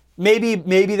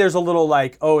maybe there's a little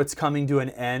like, oh, it's coming to an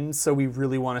end, so we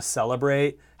really want to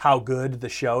celebrate how good the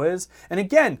show is. And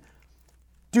again,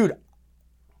 dude,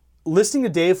 listening to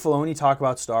Dave Filoni talk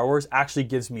about Star Wars actually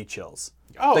gives me chills.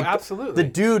 Oh, Like, absolutely. The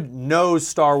dude knows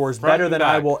Star Wars Front better and than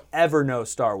I back. will ever know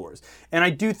Star Wars. And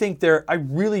I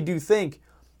really do think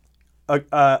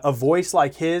a voice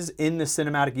like his in the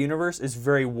cinematic universe is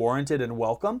very warranted and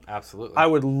welcome. Absolutely. I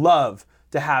would love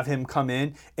to have him come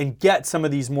in and get some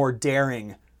of these more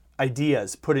daring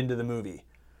ideas put into the movie.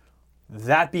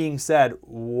 That being said,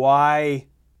 why,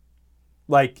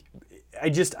 like,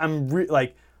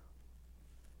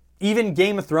 even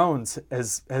Game of Thrones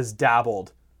has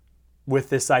dabbled with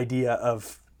this idea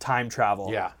of time travel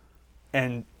Yeah.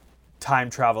 and time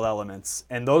travel elements.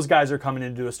 And those guys are coming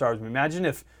in to do a Star Wars movie. Imagine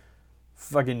if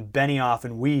fucking Benioff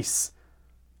and Weiss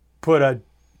put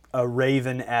a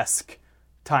Raven-esque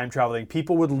time traveling.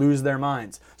 People would lose their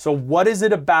minds. So what is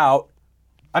it about?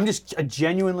 I'm just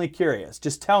genuinely curious.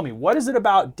 Just tell me, what is it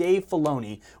about Dave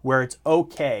Filoni where it's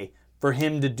okay for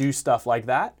him to do stuff like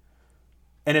that?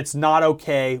 And it's not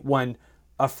okay when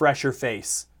a fresher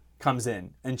face comes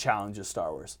in and challenges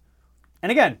Star Wars.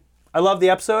 And again, I love the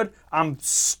episode. I'm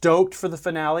stoked for the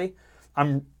finale.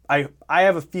 I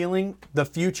have a feeling the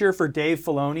future for Dave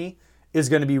Filoni is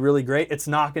going to be really great. It's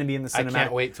not going to be in the I cinematic.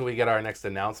 can't wait till we get our next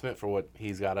announcement for what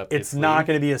he's got up. It's not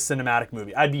going to be a cinematic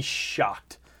movie. I'd be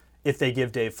shocked if they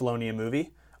give Dave Filoni a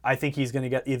movie. I think he's going to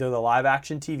get either the live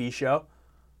action TV show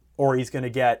or he's going to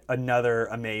get another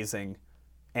amazing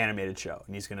animated show.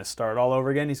 And he's going to start all over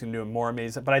again. He's going to do a more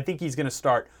amazing. But I think he's going to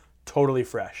start totally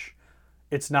fresh.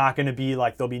 It's not going to be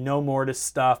like there'll be no Mortis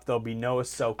stuff. There'll be no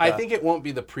Ahsoka. I think it won't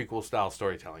be the prequel style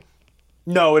storytelling.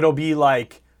 No, it'll be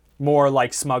like more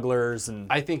like Smugglers and.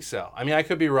 I think so. I mean, I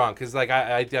could be wrong because, like,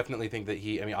 I definitely think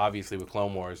that obviously with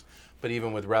Clone Wars, but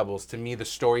even with Rebels, to me, the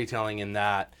storytelling in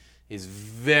that is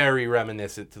very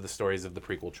reminiscent to the stories of the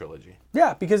prequel trilogy.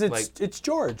 Yeah, because it's like- it's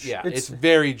George. Yeah, it's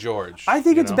very George. I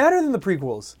think you it's know? better than the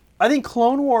prequels. I think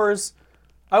Clone Wars.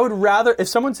 I would rather if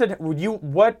someone said, "Would you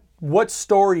what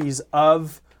stories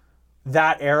of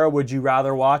that era would you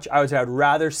rather watch?" I would say I'd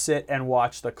rather sit and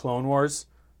watch the Clone Wars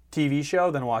TV show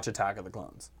than watch Attack of the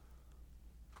Clones.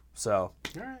 So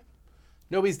All right.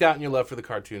 Nobody's doubting your love for the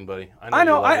cartoon, buddy. I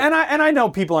know, you love it. I know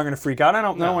people are going to freak out. I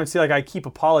don't No. want to see like I keep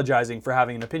apologizing for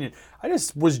having an opinion. I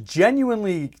just was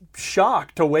genuinely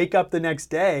shocked to wake up the next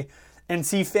day and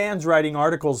see fans writing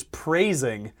articles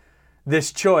praising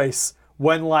this choice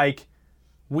when like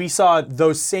we saw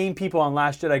those same people on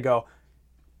Last Jedi go,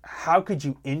 how could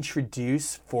you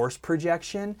introduce force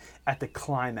projection at the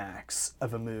climax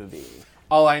of a movie?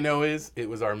 All I know is it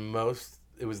was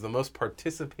the most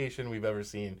participation we've ever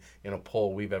seen in a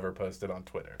poll we've ever posted on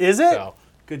Twitter. Is it? So,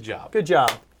 good job. Good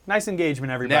job. Nice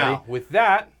engagement, everybody. Now, with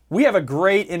that, We have a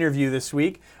great interview this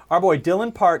week. Our boy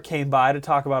Dylan Park came by to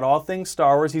talk about all things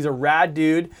Star Wars. He's a rad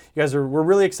dude. We're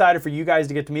really excited for you guys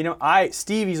to get to meet him.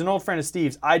 Steve, he's an old friend of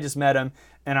Steve's. I just met him,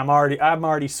 and I'm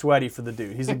already sweaty for the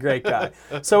dude. He's a great guy.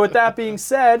 So with that being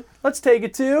said, let's take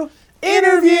it to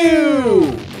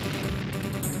interview.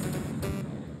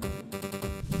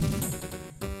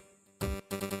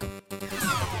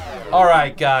 all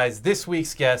right, guys, this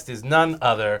week's guest is none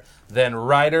other than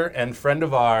writer and friend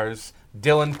of ours,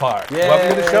 Dylan Park. Yay. Welcome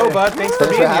to the show, bud. Thanks for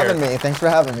Thanks being for having here. me. Thanks for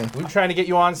having me. We've been trying to get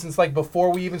you on since like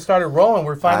before we even started rolling.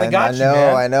 We're finally got you,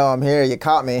 man. I know. I'm here. You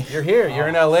caught me. You're here. You're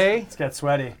in LA. Let's get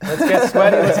sweaty. Let's get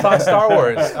sweaty. Let's talk Star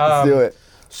Wars. Let's do it.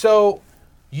 So,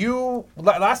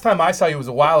 last time I saw you was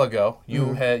a while ago.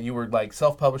 You were like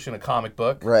self-publishing a comic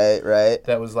book Right.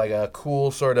 that was like a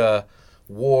cool sort of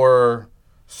war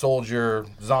soldier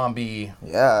zombie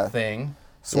Yeah. thing.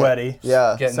 Sweaty.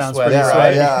 Yeah. Getting Sounds sweaty, pretty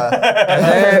right? sweaty.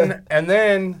 Yeah. And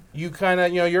then you kind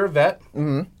of, you're a vet.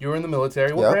 Mm-hmm. You were in the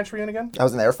military. What Yep. branch were you in again? I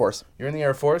was in the Air Force. You're in the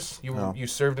Air Force. You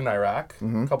served in Iraq.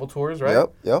 A couple tours, right?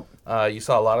 Yep. You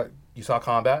saw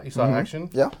combat. You saw action.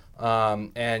 Yeah.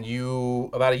 and you,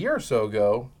 about a year or so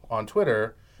ago on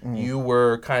Twitter, you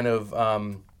were kind of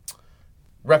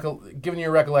giving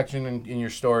your recollection in your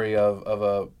story of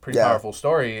a pretty powerful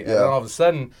story, and then all of a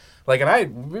sudden, like,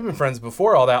 we've been friends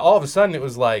before all that. All of a sudden, it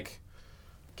was like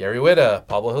Gary Whitta,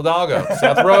 Pablo Hidalgo,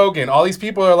 Seth Rogen, all these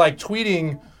people are like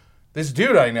tweeting this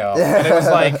dude I know, and it was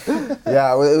like,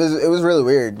 yeah, it was really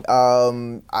weird.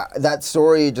 That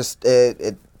story just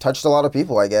it touched a lot of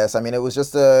people, I guess. I mean, it was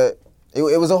just it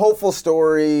was a hopeful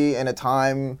story in a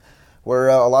time where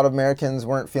a lot of Americans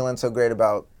weren't feeling so great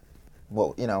about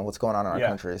what's going on in our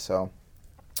country. So,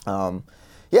 I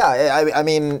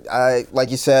mean,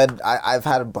 like you said, I've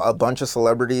had a bunch of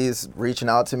celebrities reaching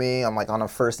out to me. I'm like on a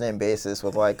first name basis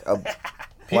with like a.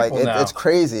 It's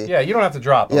crazy. Yeah, you don't have to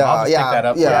drop them. I'll just pick that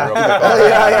up for you real quick.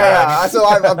 Yeah. So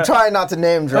I'm trying not to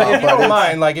name drop. But if you don't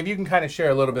mind, like if you can kind of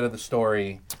share a little bit of the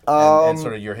story and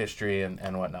sort of your history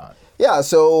and whatnot. Yeah,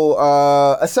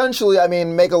 so essentially, I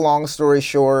mean, make a long story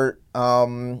short, I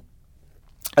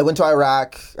went to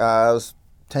Iraq. It was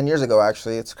 10 years ago,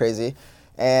 actually. It's crazy.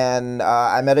 And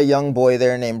I met a young boy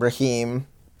there named Brahim.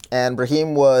 And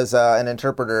Brahim was an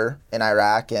interpreter in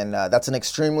Iraq, and that's an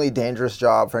extremely dangerous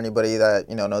job for anybody that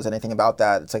knows anything about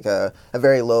that. It's like a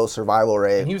very low survival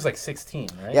rate. And he was like 16,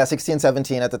 right? Yeah, 16,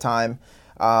 17 at the time.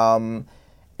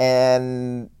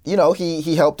 And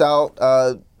he helped out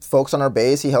folks on our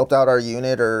base. He helped out our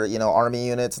unit or army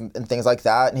units and things like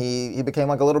that. And he became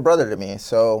like a little brother to me.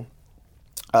 So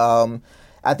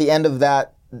at the end of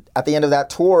that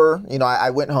tour, I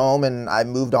went home and I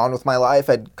moved on with my life.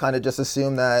 I'd kind of just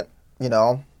assumed that,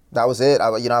 that was it. I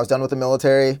was done with the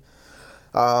military,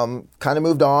 kind of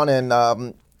moved on.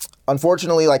 And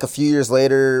unfortunately, like a few years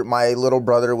later, my little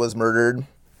brother was murdered,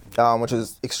 which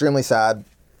was extremely sad.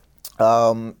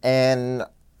 And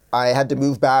I had to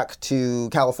move back to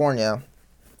California.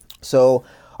 So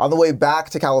on the way back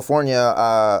to California,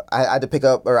 I had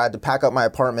to pack up my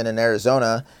apartment in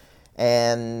Arizona.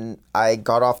 And I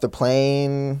got off the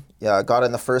plane, got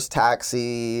in the first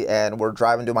taxi, and we're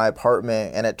driving to my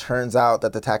apartment. And it turns out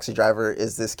that the taxi driver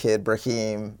is this kid,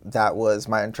 Brahim, that was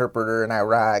my interpreter in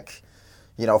Iraq,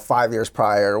 5 years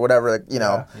prior, or whatever,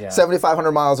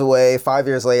 7,500 miles away, 5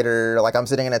 years later, like I'm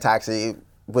sitting in a taxi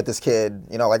with this kid,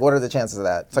 like what are the chances of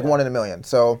that? It's like 1 in a million.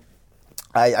 So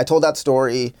I told that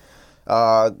story,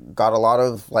 got a lot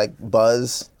of like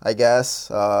buzz, I guess.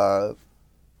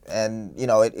 And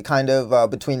it kind of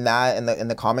between that and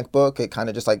the comic book, it kind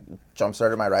of just like jump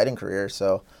started my writing career.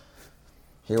 So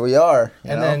here we are.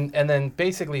 And then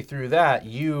basically through that,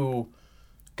 you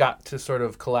got to sort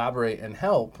of collaborate and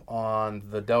help on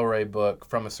the Del Rey book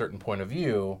from a certain point of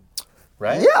view,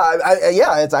 right?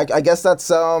 Yeah, I guess that's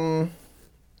in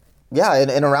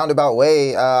a roundabout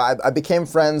way. I became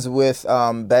friends with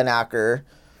Ben Acker,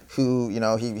 who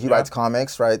he writes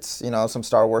comics, writes some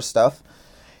Star Wars stuff.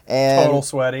 And total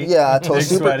sweaty. Yeah,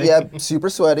 super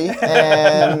sweaty.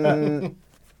 And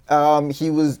he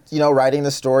was, writing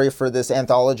the story for this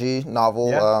anthology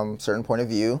novel, Certain Point of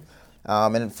View.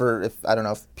 And I don't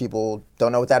know if people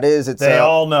don't know what that is. They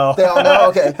all know. They all know?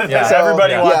 Okay. Yeah, so,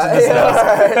 everybody watching this knows.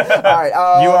 All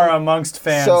right. You are amongst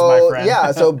fans, my friend.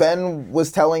 Yeah, so Ben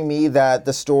was telling me that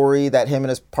the story that him and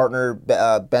his partner,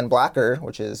 Ben Blacker,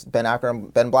 which is Ben Acker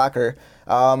and Ben Blacker,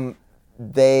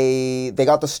 they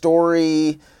got the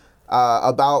story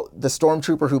about the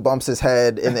stormtrooper who bumps his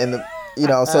head in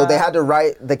the, so they had to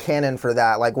write the canon for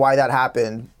that, like why that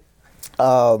happened.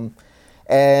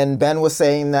 And Ben was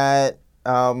saying that,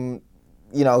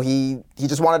 he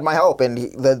just wanted my help, and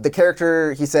the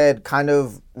character, he said, kind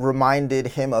of reminded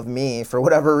him of me for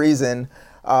whatever reason.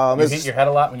 You hit your head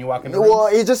a lot when you walk in the room? Well,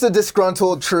 he's just a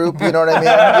disgruntled troop, you know what I mean?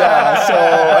 Yeah, so,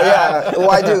 yeah.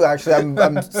 Well, I do, actually.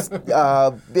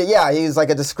 But yeah, he's like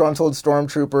a disgruntled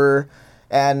stormtrooper.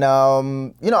 And,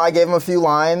 I gave him a few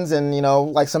lines and,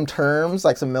 like some terms,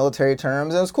 like some military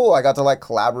terms. And it was cool. I got to, like,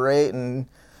 collaborate, and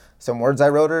some words I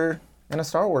wrote are in a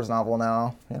Star Wars novel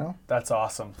now, That's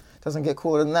awesome. Doesn't get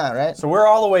cooler than that, right? So we're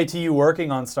all the way to you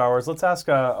working on Star Wars. Let's ask,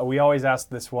 we always ask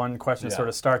this one question to sort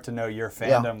of start to know your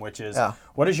fandom, which is,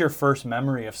 what is your first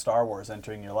memory of Star Wars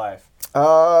entering your life?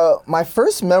 My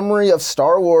first memory of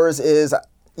Star Wars is,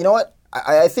 you know what?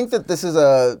 I think that this is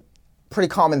a pretty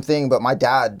common thing, but my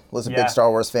dad was a big Star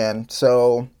Wars fan.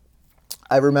 So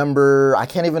I remember, I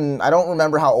don't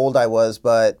remember how old I was,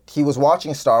 but he was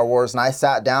watching Star Wars, and I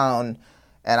sat down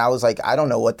and I was like, I don't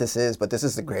know what this is, but this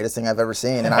is the greatest thing I've ever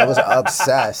seen. And I was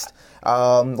obsessed.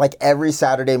 Like every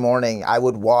Saturday morning, I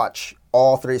would watch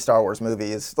all 3 Star Wars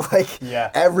movies,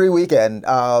 every weekend,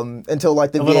 until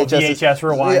like the little VHS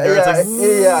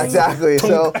rewinder. Yeah, exactly.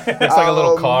 So it's like a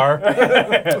little car.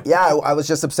 Yeah, I was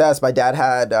just obsessed. My dad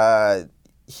had,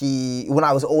 when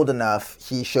I was old enough,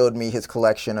 he showed me his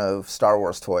collection of Star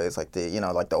Wars toys, like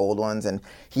the old ones, and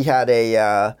he had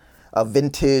a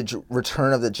vintage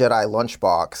Return of the Jedi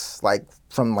lunchbox, like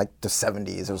from like the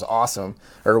 70s. It was awesome,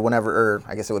 or whenever, or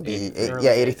I guess it would be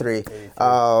 83.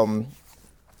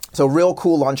 So real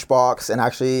cool lunchbox, and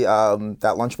actually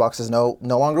that lunchbox is no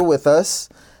longer with us.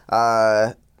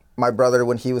 My brother,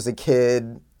 when he was a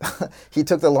kid, he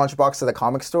took the lunchbox to the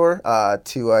comic store,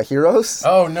 to Heroes.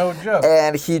 Oh, no joke.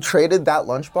 And he traded that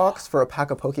lunchbox for a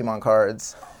pack of Pokemon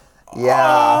cards.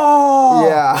 Yeah. Oh.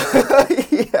 Yeah.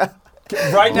 Yeah.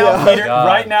 Right now, Peter. God.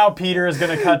 Right now, Peter is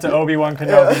going to cut to Obi-Wan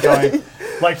Kenobi going,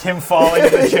 like him falling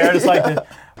in the chair, just like the,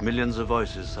 Millions of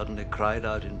voices suddenly cried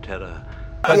out in terror.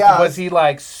 But Yeah. was he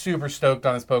like super stoked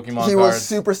on his Pokemon cards? He was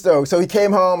super stoked. So he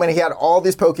came home and he had all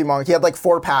these Pokemon. He had like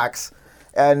 4 packs.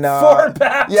 And 4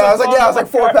 packs. Yeah, I was of like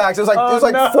 4 Pokemon packs. It was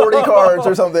like no. 40 cards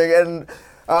or something. And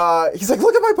he's like,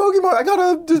 look at my Pokemon. I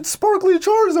got a sparkly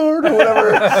Charizard or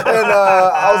whatever. And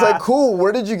I was like, cool.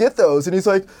 Where did you get those? And he's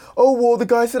like, oh, well, the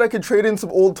guy said I could trade in some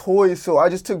old toys. So I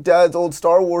just took Dad's old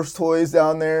Star Wars toys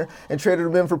down there and traded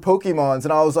them in for Pokemons.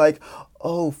 And I was like,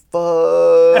 oh,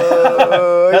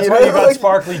 fuck. That's why you got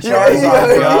sparkly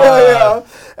Charizard. Yeah.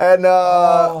 And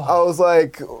I was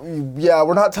like, yeah,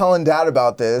 we're not telling Dad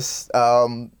about this.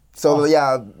 So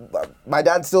yeah, my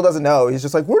dad still doesn't know. He's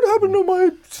just like, what happened to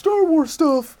my Star Wars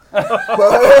stuff? but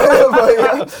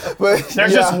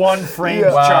There's just one framed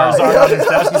Yeah. Charizard on his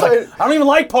desk. He's like, I don't even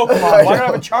like Pokemon. Why do I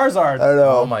have a Charizard? I don't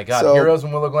know. Oh my God. So, Heroes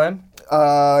in Willow Glen?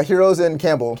 Heroes in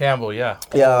Campbell. Campbell, yeah.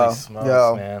 Yeah, Holy smokes,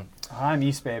 yeah. man. I'm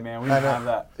East Bay, man. We don't have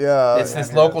that. Yeah. It's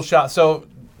this local shop. So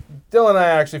Dylan and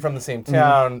I are actually from the same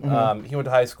town. He went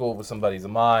to high school with some buddies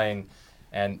of mine,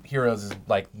 and Heroes is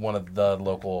like one of the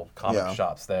local comic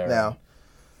shops there. Yeah.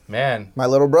 Man. My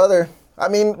little brother. I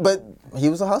mean, but he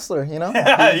was a hustler, you know? He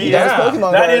got his Yeah.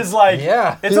 Pokemon That cards. is like,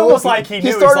 Yeah. it's He almost was- like he he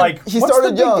knew. started- He's like, he what's started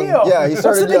the big young. deal? Yeah, he What's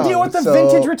started the big deal young, with the so-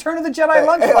 vintage Return of the Jedi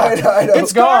lunchbox? I know.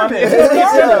 It's gone. It's It's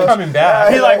never gone. coming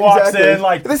back. He like walks Exactly. in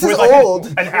like This with is like old.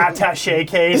 an attaché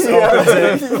case, opens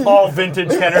it, all vintage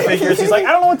Kenner figures. He's like,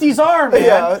 I don't know what these are, man.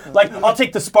 Yeah. Like, I'll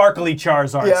take the sparkly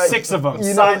Charizard, Yeah, 6 of them, you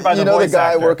know, signed by the you know voice the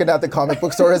guy actor. working at the comic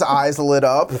book store, his eyes lit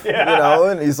up, you know,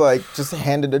 and he's like just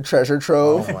handed a treasure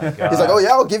trove. Oh my God. He's like, oh yeah,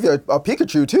 I'll give you a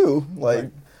Pikachu too, like.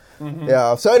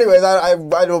 Yeah. So, anyways,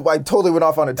 I totally went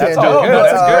off on a That's tangent. all good.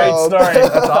 That's a But, great story.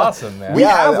 That's awesome, man. We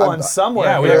Yeah, have I'm- one somewhere.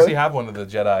 Yeah, we here. actually have one of the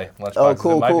Jedi lunchboxes. Oh,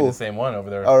 cool, It might be cool. the same one over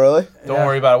there. Oh, really? Don't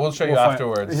worry about it. We'll show you We'll find-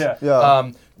 afterwards. yeah.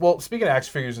 Yeah. Well, speaking of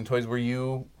action figures and toys, were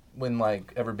you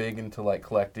ever big into like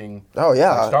collecting? Oh,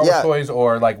 yeah, like, Star Wars yeah. toys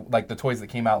or like the toys that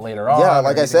came out later on? Yeah, or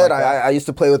like I anything said, like that? I used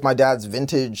to play with my dad's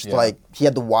vintage. Yeah. Like he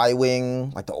had the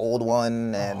Y-wing, like the old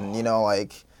one, and you know,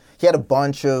 like he had a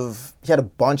bunch of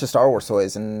Star Wars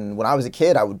toys. And when I was a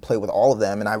kid, I would play with all of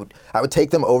them, and I would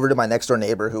take them over to my next door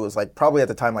neighbor, who was like probably at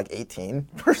the time like 18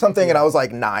 or something, and I was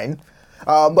like 9.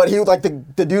 But he was like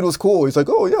the dude was cool. He's like,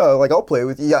 oh yeah, like I'll play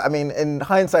with you. Yeah, I mean, in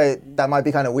hindsight, that might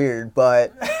be kind of weird,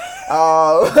 but.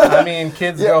 I mean,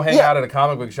 kids go hang yeah. out at a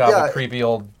comic book shop Yeah. with creepy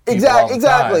old people all the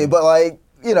Exactly, time. but like,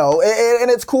 you know, and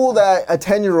it's cool that a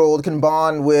 10-year-old can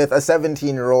bond with a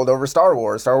 17-year-old over Star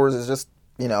Wars. Star Wars is just,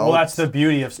 you know. Well, that's the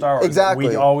beauty of Star Wars. Exactly.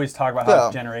 We always talk about how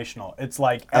it's Yeah. generational. It's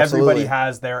like Absolutely. everybody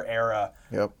has their era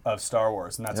Yep. of Star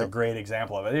Wars, and that's a Yep. great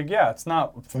example of it. Yeah, it's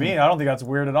not, for me, I don't think that's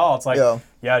weird at all. It's like,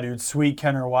 Yeah. dude, sweet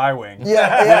Kenner Y-Wing.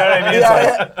 Yeah, You know what I mean?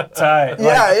 yeah, It's like, tight.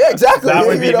 Yeah, yeah, exactly. That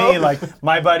would be you know? me. Like,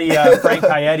 my buddy Frank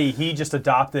Cayetti, he just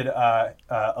adopted a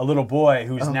little boy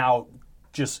who's now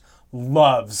just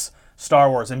loves Star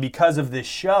Wars. And because of this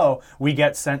show, we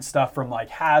get sent stuff from like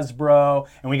Hasbro,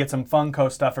 and we get some Funko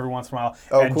stuff every once in a while.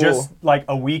 Oh, and cool. just like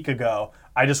a week ago,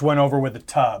 I just went over with a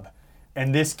tub,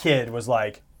 and this kid was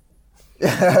like,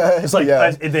 it's like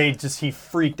Yeah. he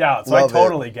freaked out. So Love I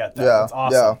totally it. get that. Yeah, It's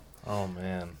awesome. Oh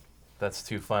man, that's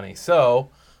too funny. So,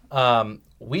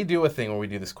 we do a thing where we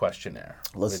do this questionnaire.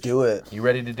 Let's do it. You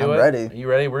ready to do I'm it? ready. Are you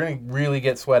ready? We're gonna really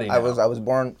get sweaty now. I was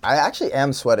born. I actually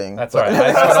am sweating. That's all right.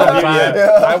 I sweat all the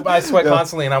time. I sweat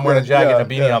constantly, and I'm wearing a jacket Yeah,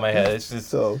 and a beanie yeah. on my head. It's just,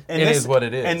 So- And it this- is what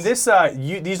it is. And this,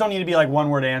 these don't need to be like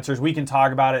one-word answers. We can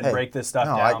talk about it and Hey, break this stuff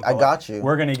no, down. I but got you.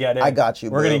 We're gonna get in. I got you,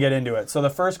 We're gonna bro. get into it. So the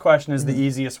first question is the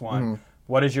easiest one.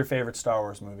 What is your favorite Star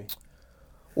Wars movie?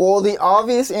 Well, the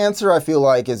obvious answer I feel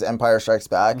like is Empire Strikes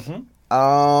Back.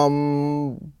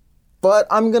 But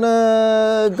I'm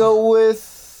gonna go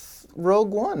with Rogue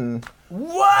One.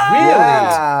 What?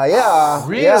 Really? Yeah.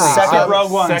 Really? Yeah. Second I'm-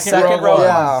 Rogue One. Second Rogue One.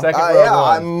 Yeah, Second Rogue yeah.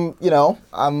 One.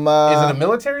 I'm. Is it a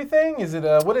military thing? Is it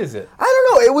what is it? I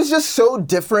don't know. It was just so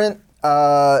different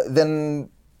than.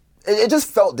 It just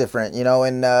felt different, you know.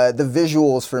 And the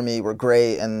visuals for me were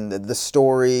great, and the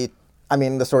story. I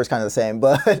mean, the story's kind of the same,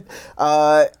 but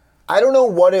I don't know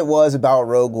what it was about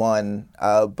Rogue One,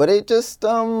 but it just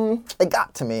it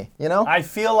got to me, you know? I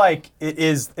feel like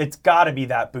it's got to be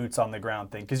that boots on the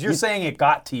ground thing, because you're saying it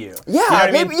got to you. Yeah, You know what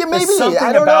I mean? maybe. There's something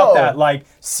I don't about know. that, like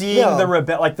seeing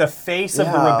the face of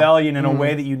the Yeah. rebellion in a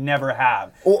way that you never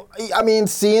have. Well, I mean,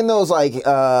 seeing those like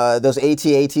those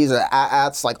AT-ATs or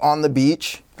AT-ATs like on the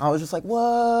beach, I was just like,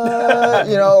 what?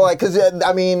 You know, like, because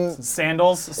I mean,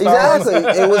 Sandals. exactly,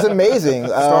 it was amazing.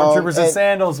 Stormtroopers in and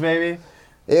sandals, baby.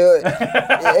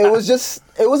 it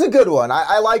was a good one.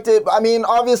 I liked it. I mean,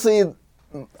 obviously,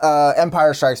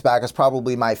 Empire Strikes Back is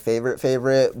probably my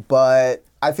favorite, but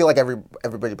I feel like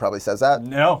everybody probably says that.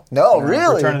 No,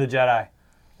 really? Return of the Jedi.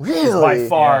 Really? By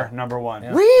far number one.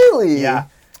 Really? Yeah.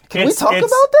 Can we talk about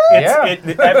that?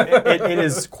 It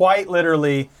is quite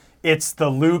literally. It's the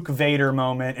Luke Vader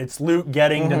moment. It's Luke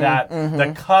getting to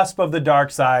the cusp of the dark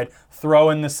side,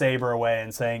 throwing the saber away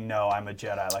and saying, "No, I'm a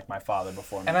Jedi like my father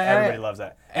before me." And Everybody loves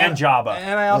that. And Jabba.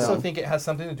 And I also think it has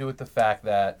something to do with the fact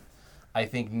that I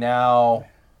think now,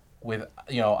 with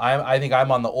I think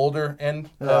I'm on the older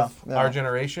end of our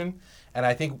generation, and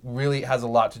I think really it has a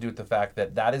lot to do with the fact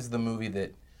that that is the movie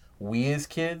that we as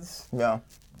kids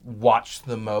watched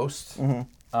the most,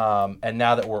 and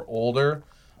now that we're older.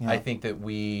 I think that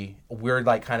we're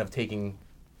like kind of taking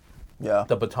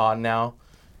the baton now,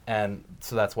 and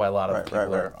so that's why a lot of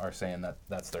people are saying that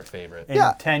that's their favorite. In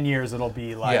 10 years, it'll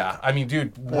be like I mean,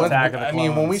 dude. Attack of the When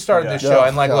we Clones. started this show,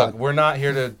 and like, God. look, we're not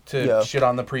here to shit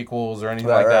on the prequels or anything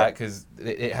like Right. that because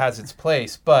it has its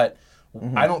place. But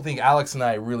I don't think Alex and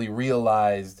I really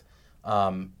realized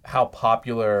how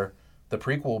popular the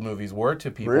prequel movies were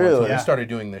to people until we started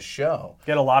doing this show.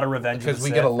 get a lot of Revenge of the Because we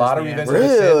Sith get a lot is of the Revenge answer. of the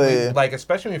Sith. Really? Like,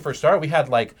 especially when we first started, we had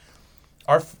like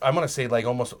I'm gonna say like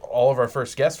almost all of our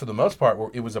first guests for the most part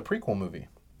it was a prequel movie.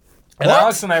 And What?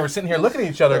 Alex and I were sitting here looking at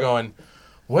each other going,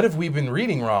 what have we been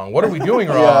reading wrong? What are we doing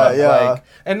wrong? Yeah.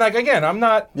 Like again, I'm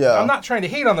not trying to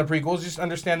hate on the prequels, just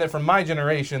understand that from my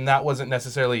generation that wasn't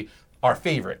necessarily our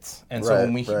favorites. And so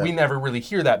when we never really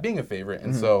hear that being a favorite.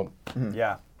 And so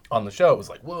Yeah. on the show it was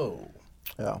like, whoa.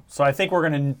 Yeah. So I think we're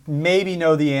going to maybe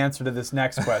know the answer to this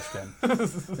next question. And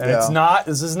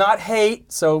this is not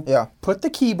hate, so put the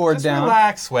keyboard Just down.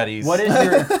 relax, sweaties.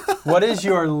 What is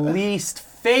your least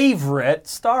favorite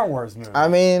Star Wars movie? I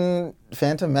mean,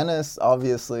 Phantom Menace,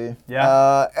 obviously.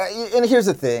 Yeah. And here's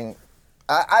the thing.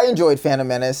 I enjoyed Phantom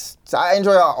Menace. So I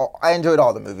enjoyed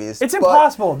all the movies. It's but-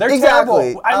 impossible. They're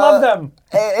terrible. I love them.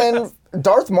 And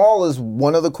Darth Maul is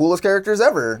one of the coolest characters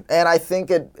ever. And I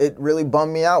think it really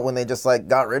bummed me out when they just like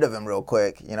got rid of him real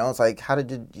quick. You know, it's like, how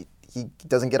did he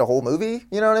doesn't get a whole movie?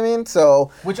 You know what I mean? So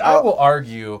Which I will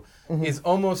argue is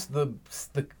almost the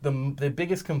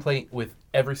biggest complaint with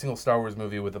every single Star Wars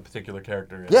movie with a particular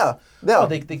character. Is, Yeah. Oh,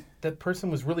 that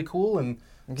person was really cool and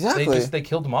Exactly. they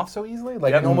killed him off so easily.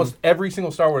 Like in almost every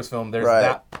single Star Wars film, there's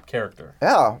that character.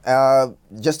 Yeah,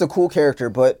 just a cool character.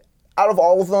 But out of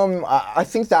all of them, I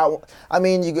think that I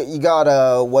mean you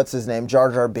got what's his name,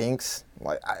 Jar Jar Binks.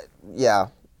 Like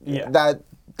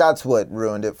that's what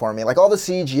ruined it for me. Like all the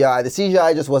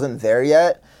CGI just wasn't there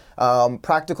yet.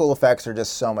 Practical effects are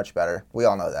just so much better. We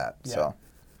all know that. Yeah. So.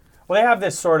 Well, they have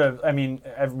this sort of, I mean,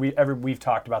 we've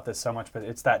talked about this so much, but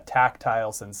it's that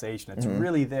tactile sensation. It's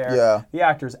really there. Yeah. The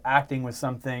actor's acting with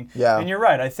something. Yeah. And you're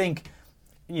right. I think,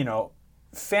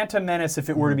 Phantom Menace, if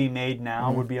it were to be made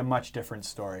now, would be a much different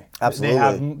story.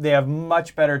 Absolutely. They have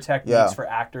much better techniques for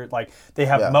actors. Like, they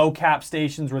have mocap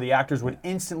stations where the actors would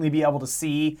instantly be able to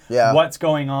see what's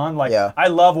going on. Like, I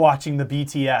love watching the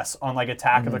BTS on, like,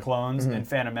 Attack of the Clones and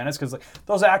Phantom Menace, because like,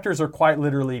 those actors are quite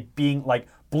literally being, like,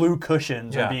 blue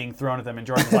cushions are being thrown at them, and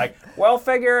Jordan's like, "Well,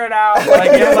 figure it out."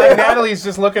 Like Natalie's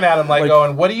just looking at him like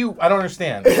going, "What do you? I don't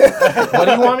understand. What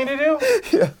do you want me to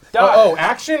do? Oh,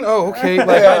 action? Oh, okay.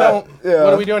 Like I don't.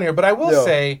 What are we doing here?" But I will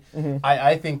say,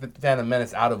 I think that Phantom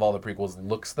Menace, out of all the prequels,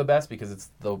 looks the best because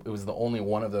it was the only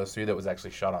one of those three that was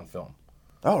actually shot on film.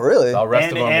 Oh, really? The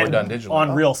rest of them were done digitally.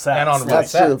 On real sets. And on real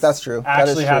sets. That's true.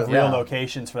 Actually have real Yeah.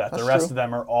 locations for that. That's The rest true. of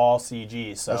them are all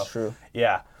CG. So That's true.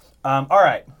 Yeah. All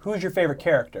right. Who's your favorite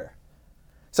character?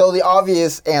 So the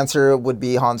obvious answer would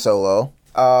be Han Solo.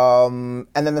 And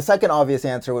then the second obvious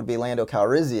answer would be Lando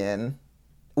Calrissian,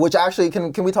 which actually,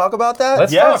 can we talk about that?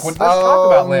 Let's Yes. talk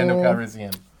about Lando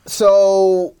Calrissian.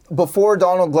 So before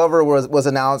Donald Glover was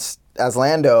announced as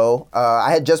Lando,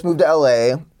 I had just moved to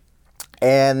LA,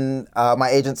 and my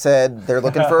agent said they're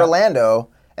looking for a Lando,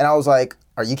 and I was like,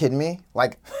 "Are you kidding me?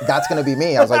 Like that's gonna be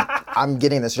me." I was like, "I'm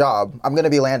getting this job. I'm gonna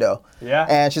be Lando." Yeah.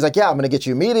 And she's like, "Yeah, I'm gonna get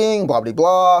you a meeting, blah blah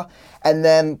blah." And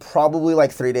then probably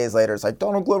like 3 days later, it's like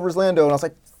Donald Glover's Lando, and I was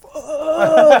like, "Fuck!"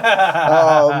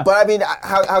 But I mean,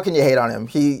 how can you hate on him?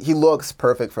 He looks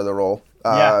perfect for the role.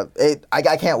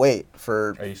 I can't wait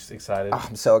for. Are you excited?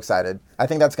 I'm so excited. I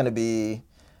think that's going to be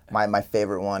my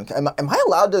favorite one. Am I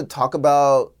allowed to talk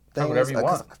about things? Whatever you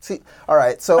want. See, all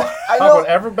right. So I know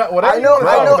whatever I you know want to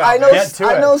talk about, man. Get to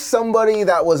I it. know somebody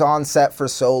that was on set for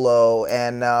Solo,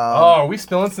 and Oh, are we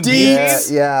spilling some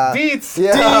deets? yeah. Deets.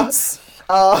 Yeah. Deets.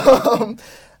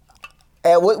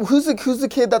 And who's the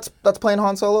kid that's playing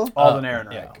Han Solo? Alden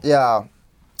Ehrenreich. Yeah.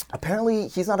 Apparently,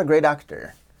 he's not a great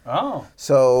actor. Oh.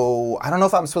 So I don't know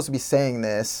if I'm supposed to be saying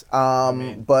this,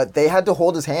 but they had to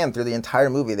hold his hand through the entire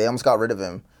movie. They almost got rid of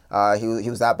him. He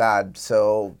was that bad.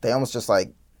 So they almost just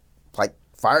like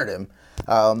fired him.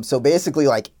 So basically,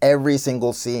 like every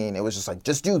single scene, it was just like,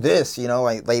 just do this, you know.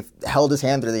 Like they held his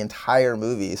hand through the entire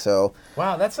movie. So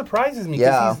Wow, that surprises me.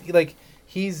 Yeah.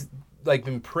 He's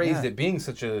been praised at being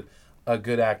such a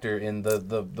good actor in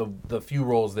the few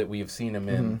roles that we have seen him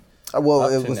in. well,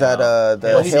 Up it to was now. that the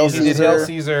Hail Hail Caesar. Caesar. He did Hail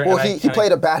Caesar, Well, and I he kinda-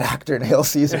 played a bad actor in Hail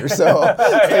Caesar. So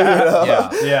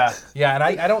Yeah. Yeah. And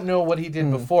I don't know what he did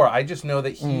before. I just know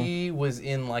that he was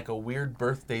in like a weird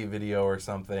birthday video or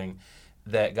something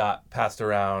that got passed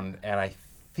around, and I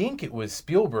think it was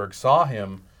Spielberg saw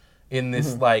him in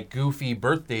this like goofy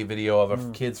birthday video of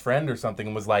a kid's friend or something,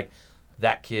 and was like,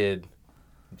 that kid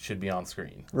should be on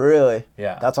screen. Really?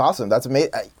 Yeah. That's awesome. That's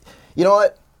amazing. You know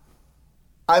what?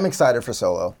 I'm excited for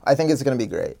Solo. I think it's going to be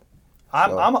great.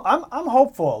 I'm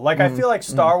hopeful. Like I feel like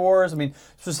Star Wars. I mean,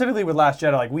 specifically with Last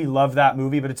Jedi, like we love that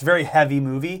movie, but it's a very heavy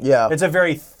movie. Yeah. It's a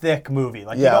very thick movie.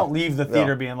 Like you Yeah. don't leave the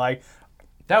theater Yeah. being like,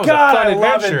 That was God, a fun I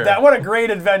love adventure. it. That what a great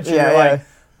adventure. Yeah, You're yeah. like,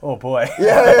 oh boy.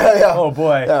 Yeah. Oh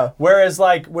boy. Yeah. Whereas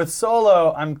like with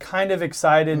Solo, I'm kind of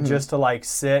excited just to like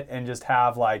sit and just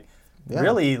have like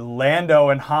really Lando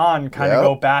and Han kind of Yep.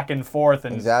 go back and forth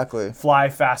and Exactly. fly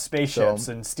fast spaceships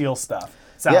and steal stuff.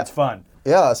 Sounds fun.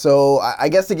 Yeah, so I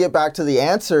guess to get back to the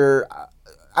answer,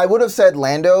 I would have said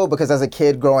Lando because as a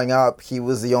kid growing up, he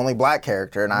was the only black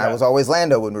character, and I Yeah. was always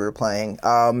Lando when we were playing.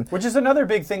 Which is another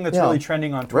big thing that's Yeah. really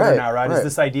trending on Twitter Right, now, right? Is right.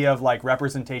 this idea of like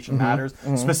representation matters,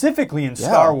 specifically in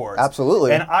Star Wars.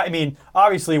 absolutely. And I mean,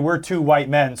 obviously we're two white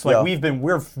men, so like Yeah.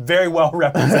 we're very well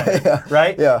represented,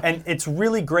 right? Yeah. And it's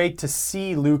really great to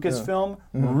see Lucasfilm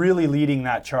really leading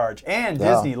that charge. And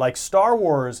Yeah. Disney, like Star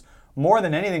Wars, more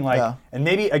than anything, like, Yeah. and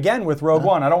maybe again with Rogue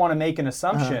One, I don't want to make an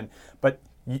assumption, but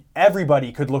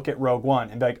everybody could look at Rogue One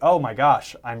and be like, oh my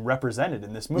gosh, I'm represented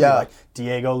in this movie. Yeah. Like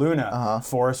Diego Luna,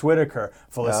 Forrest Whitaker,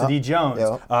 Felicity Jones,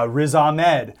 Yeah. Riz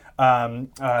Ahmed, Great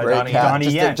cast. Donnie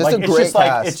Just a- Yen. just a Like, great it's just like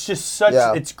cast. it's just such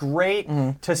Yeah. it's great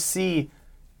to see.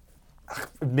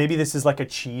 Maybe this is like a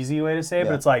cheesy way to say it,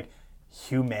 but Yeah. it's like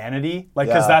humanity, like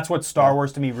because Yeah. that's what Star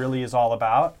Wars to me really is all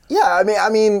about. Yeah, I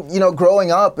mean, you know,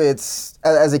 growing up, it's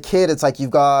as a kid, it's like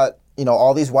you've got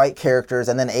all these white characters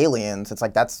and then aliens. It's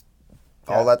like that's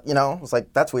all that it's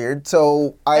like that's weird.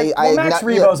 So Max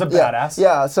Rebo's a yeah, badass.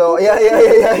 Yeah, so yeah,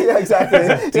 exactly.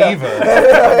 Diva.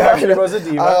 Max Rebo's a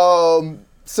diva.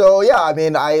 So yeah, I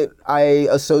mean, I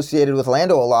associated with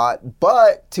Lando a lot,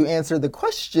 but to answer the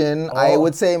question, I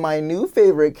would say my new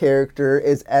favorite character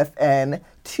is FN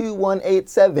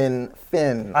 2187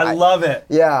 Finn. I love it.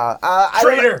 Yeah.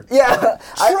 Traitor. Yeah.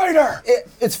 Traitor.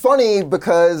 It's funny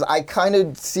because I kind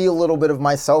of see a little bit of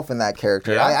myself in that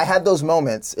character. Yeah? I had those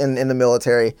moments in the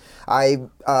military. I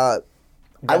wouldn't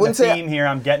Getting a say. theme here.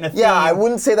 I'm getting a theme. Yeah, I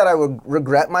wouldn't say that I would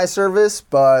regret my service,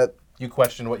 but You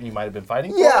questioned what you might have been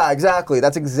fighting for? yeah, exactly.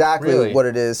 That's exactly Really? what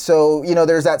it is. So,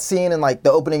 there's that scene in like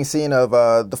the opening scene of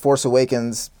The Force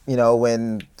Awakens,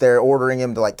 when they're ordering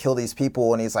him to like kill these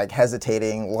people and he's like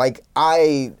hesitating. Like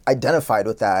I identified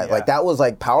with that. Yeah. Like that was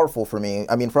like powerful for me.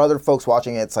 I mean, for other folks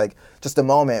watching it, it's like just a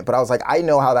moment, but I was like, I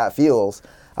know how that feels.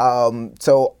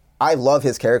 So I love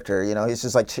his character. He's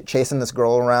just like chasing this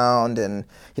girl around, and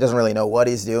he doesn't really know what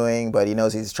he's doing, but he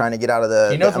knows he's trying to get out of the.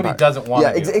 He knows what he doesn't want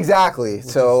Yeah, to do. exactly.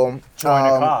 So join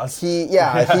a cause.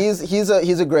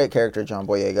 he's a great character, John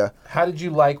Boyega. How did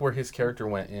you like where his character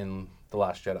went in The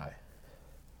Last Jedi?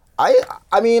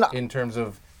 I mean, In terms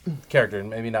of character, and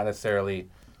maybe not necessarily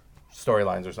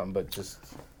storylines or something, but just...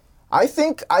 I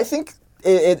think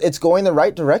it's going the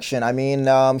right direction. I mean,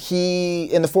 he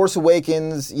in The Force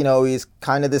Awakens, he's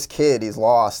kind of this kid. He's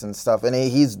lost and stuff, and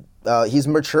he's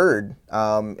matured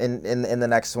in the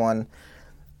next one.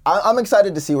 I'm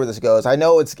excited to see where this goes. I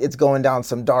know it's going down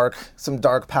some dark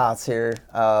paths here,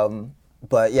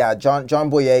 But yeah, John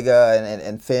Boyega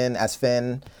and Finn as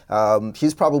Finn.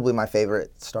 He's probably my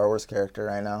favorite Star Wars character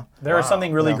right now. There was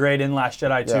something really Yeah. great in Last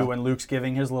Jedi too Yeah. when Luke's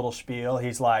giving his little spiel.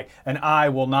 He's like, "And I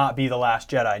will not be the last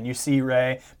Jedi." And you see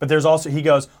Rey, but there's also he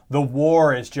goes, "The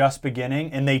war is just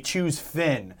beginning," and they choose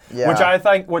Finn, Yeah.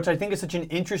 which I think is such an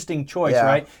interesting choice, Yeah.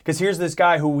 right? Because here's this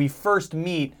guy who we first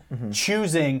meet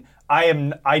choosing.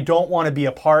 I don't want to be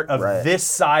a part of Right. this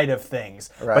side of things,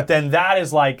 Right. but then that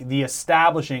is like the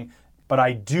establishing. But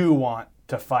I do want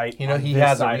to fight. You know, on he this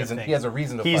has a side of reason. things. He has a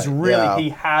reason to He's fight. really Yeah. he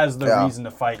has the Yeah. reason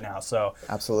to fight now. So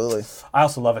Absolutely. I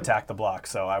also love Attack the Block,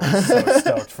 so I was so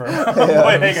stoked for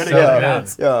Boyega to So get good.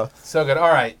 announced. Yeah. So good. All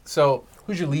right. So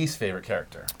who's your least favorite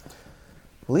character?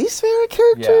 Least favorite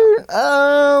character?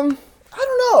 I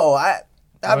don't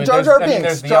know. mean, Jar Jar there's- I mean, Binks.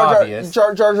 there's the Jar obvious.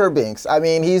 Jar Binks. I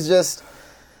mean, he was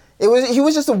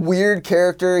just a weird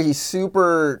character. He's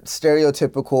super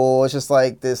stereotypical. It's just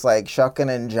like this like shucking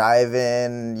and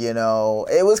jiving, you know.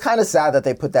 It was kind of sad that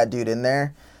they put that dude in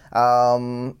there.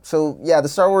 So yeah, the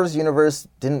Star Wars universe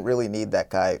didn't really need that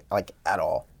guy like at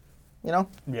all. You know?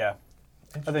 Yeah,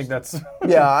 I think that's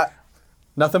Yeah.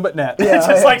 nothing but net. Yeah. It's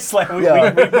just like slam. We Yeah.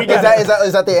 get it.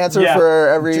 Is that the answer Yeah. for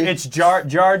every? It's Jar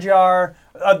Jar,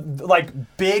 like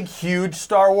big, huge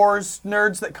Star Wars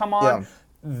nerds that come on. Yeah.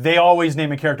 They always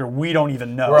name a character we don't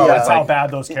even know. We're always That's how like- bad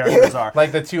those characters are.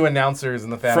 Like the two announcers in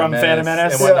the Phantom From Menace Phantom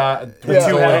Menace? and whatnot. Yeah. With Yeah.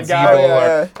 Two-headed Zeebo guy. or-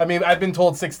 Yeah. I mean, I've been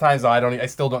told 6 times. I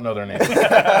still don't know their names.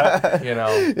 You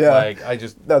know, Yeah. like I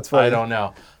just. That's funny. I don't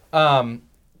know.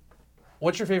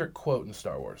 What's your favorite quote in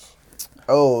Star Wars?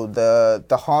 Oh, the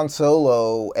Han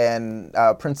Solo and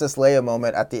Princess Leia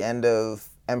moment at the end of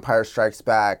Empire Strikes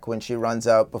Back when she runs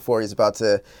up before he's about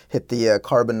to hit the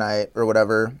carbonite or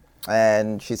whatever,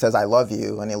 and she says, "I love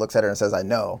you," and he looks at her and says, "I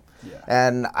know." Yeah.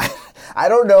 And I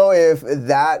don't know if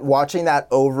watching that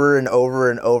over and over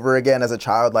and over again as a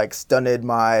child like stunted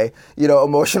my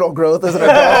emotional growth as an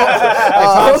adult.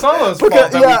 Han Solo's fault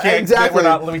that we can't. exactly.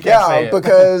 We can't say it.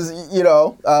 Because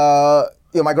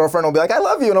my girlfriend will be like, "I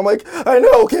love you," and I'm like, "I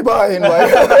know, okay, bye." And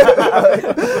like,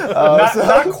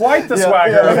 not quite the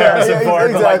swagger of Harrison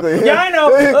Ford. exactly. But like, yeah, I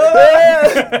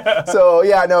know. So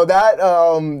yeah, no, that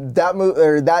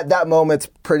moment's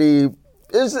pretty.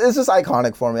 It's just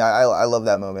iconic for me. I love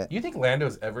that moment. You think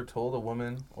Lando's ever told a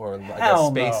woman or like Hell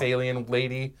a space no. alien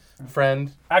lady friend?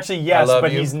 Actually, I yes, love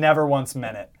but you. he's never once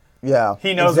meant it. Yeah,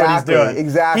 He knows exactly, what he's doing.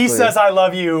 Exactly. He says, "I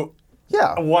love you"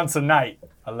 Yeah. once a night.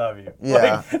 I love you.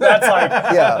 Yeah. Like, that's like,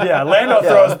 Yeah. yeah. Lando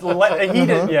throws. He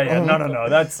did. Yeah. No.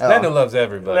 That's Lando loves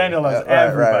everybody. Lando loves right,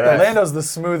 everybody. right. Lando's the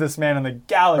smoothest man in the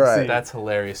galaxy. Right. That's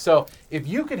hilarious. So, if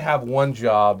you could have one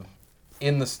job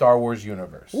in the Star Wars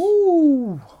universe,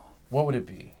 Ooh. what would it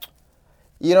be?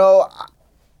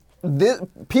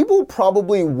 People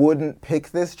probably wouldn't pick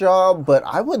this job, but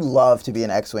I would love to be an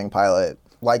X-Wing pilot.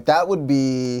 Like, that would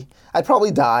be... I'd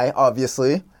probably die,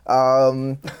 obviously.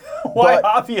 Why? But-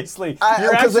 Obviously,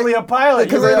 you're 'cause actually a pilot. You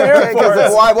Because were in the Air Force.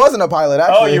 well, I wasn't a pilot,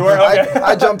 actually. Oh, you were? Okay.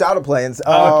 I jumped out of planes.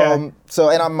 Oh,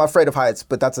 okay. And I'm afraid of heights,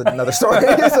 but that's another story.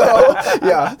 So,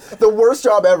 yeah, the worst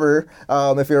job ever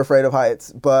if you're afraid of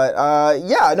heights. But,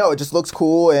 it just looks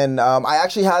cool. And I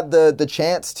actually had the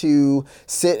chance to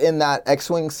sit in that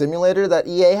X-Wing simulator that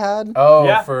EA had. Oh,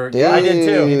 Yeah. yeah, I did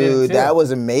too. You did Dude, too. that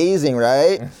was amazing,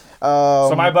 right?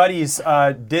 So my buddies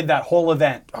did that whole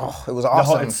event. Oh, it was The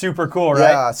whole- awesome. it's super cool, right?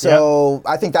 Yeah, so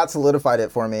I think that solidified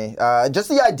it for me. Just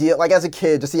the idea, like as a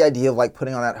kid, just the idea of like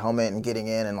putting on that helmet and getting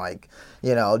in and like,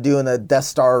 doing the Death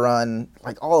Star run,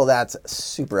 like all of that's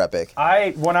super epic.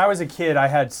 When I was a kid, I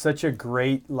had such a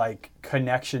great like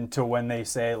connection to when they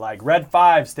say like Red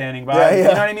 5 standing by. Yeah, You yeah.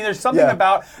 know what I mean? There's something Yeah.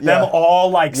 about Yeah. them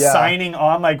all like Yeah. signing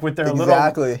on like with their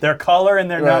Exactly. little their color and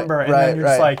their Right, number, and right, then you're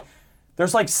just right. like,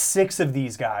 there's like 6 of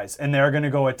these guys, and they're gonna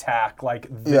go attack like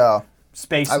the Yeah.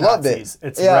 space I loved Nazis. it.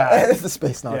 It's yeah, rad. the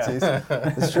space Nazis.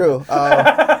 It's true.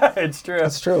 It's true.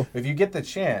 It's true. If you get the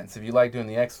chance, if you like doing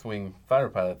the X-Wing fighter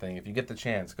pilot thing, if you get the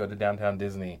chance, go to downtown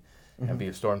Disney and be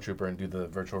a stormtrooper and do the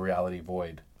virtual reality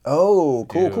Void. Oh,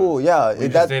 cool, Dude, cool. Yeah, We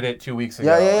just did it 2 weeks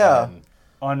ago. Yeah. and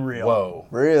Unreal. whoa.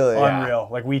 really. Unreal.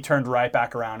 Like we turned right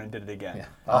back around and did it again.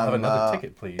 I'll have another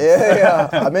ticket, please. Yeah,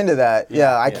 I'm into that.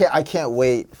 Yeah, yeah. I can't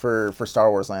wait for Star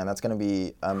Wars Land. That's gonna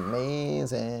be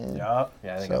amazing. Yup.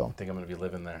 Yeah, I think I'm going to be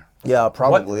living there. Yeah,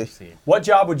 probably. Let's see. What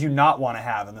job would you not want to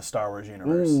have in the Star Wars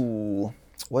universe? Ooh,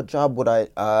 what job would I?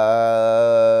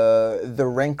 The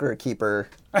Rancor Keeper.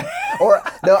 Or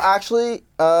no, actually,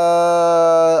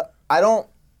 I don't.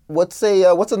 What's a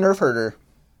Nerf herder?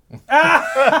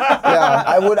 Yeah,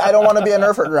 I don't want to be a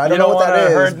Nerf herder. I don't know don't what that wanna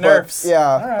is. herd but Nerfs.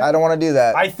 Yeah, I don't want to do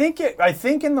that. I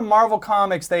think in the Marvel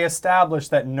comics they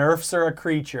established that Nerfs are a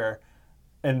creature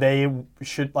and they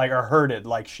should are herded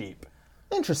like sheep.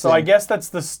 Interesting. So I guess that's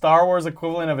the Star Wars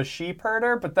equivalent of a sheep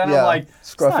herder. But then I'm like,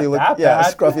 scruffy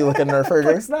looking Nerf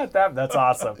herder. It's not that. That's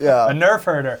awesome. Yeah. A Nerf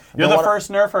herder. You're the first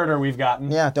Nerf herder we've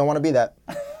gotten. Yeah, don't want to be that.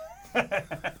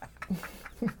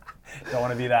 Don't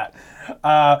want to be that.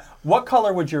 What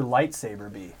color would your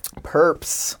lightsaber be?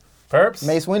 Perps. Perps?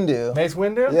 Mace Windu. Mace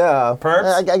Windu? Yeah.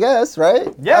 Perps? I guess, right?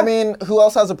 Yeah. I mean, who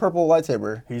else has a purple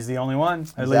lightsaber? He's the only one.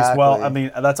 At least, well, I mean,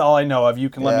 that's all I know of. You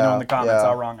can let me know in the comments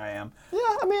how wrong I am. Yeah,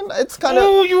 I mean, it's kind of...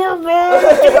 Oh, you are wrong!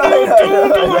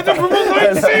 Don't have the purple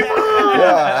lightsaber!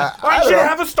 Yeah, I should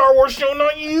have a Star Wars show,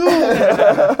 not you!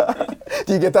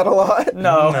 Do you get that a lot?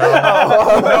 No.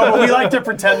 No, but we like to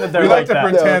pretend that they're We like to that.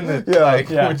 pretend that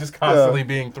Yeah. we're just constantly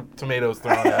being tomatoes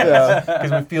thrown at us.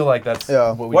 Because we feel like that's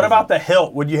what we What do. about the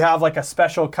hilt? Would you have like a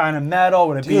special kind of metal?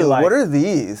 Would it be Dude, like... what are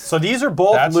these? So these are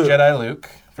both That's Luke. Jedi Luke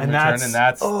from And Return,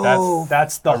 that's- and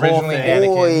That's the whole originally thing.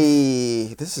 Anakin.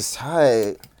 Boy, this is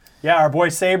tight. Yeah, our boy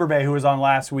Saberbay, who was on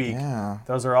last week. Yeah.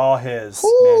 Those are all his.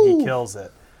 Woo. Man, he kills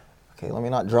it. Okay, let me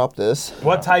not drop this.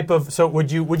 What type of... So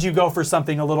would you go for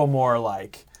something a little more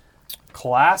like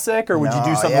classic, or would you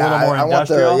do something a little more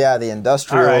industrial? I want the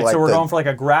industrial. All right, like so we're going for like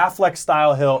a Graflex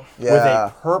style hilt with Yeah. a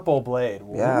purple blade.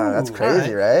 Yeah, that's Ooh.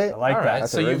 crazy, right? I like All that. right,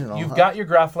 That's so original, you've huh? got your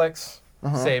Graflex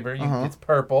saber. It's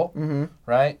purple,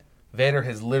 right? Vader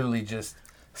has literally just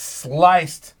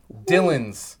sliced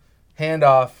Dylan's hand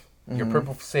off. Your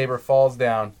purple saber falls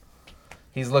down.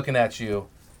 He's looking at you.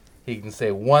 He can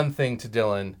say one thing to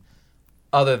Dylan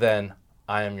other than,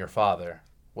 I am your father.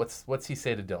 What's he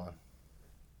say to Dylan?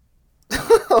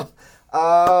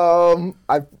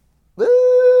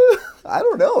 I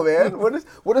don't know, man.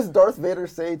 What does Darth Vader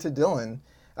say to Dylan?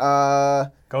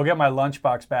 Go get my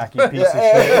lunchbox back, you piece of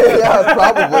shit. Yeah,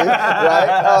 probably,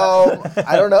 right?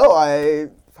 I don't know.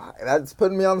 That's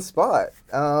putting me on the spot.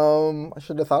 I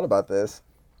should have thought about this.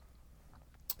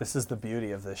 This is the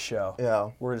beauty of this show. Yeah.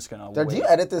 We're just gonna Do wait. you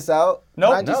edit this out? Nope.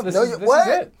 Can I just- No, this no, is- you- this what?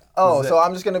 is it. Oh, This is so it.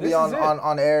 I'm just gonna be This is it.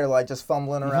 on air, like just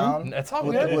fumbling around. That's all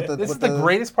With good. the- with the- This is with the the-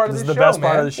 greatest part of This the is show, the best man.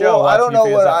 part of the show. Well, I watching don't you know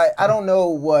figure what this out. I don't know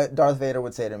what Darth Vader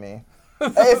would say to me.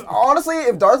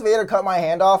 If Darth Vader cut my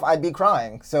hand off, I'd be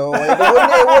crying. So like, it wouldn't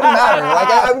matter. Like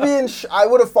I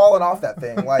would have fallen off that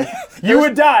thing. Like You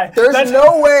would die. there's That's-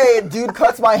 no way dude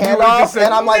cuts my hand would've off just said,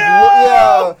 and I'm like,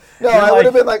 "No!" no, You're I like- would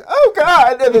have been like, oh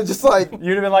god, and then just like,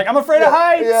 You'd have been like, I'm afraid of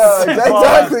heights.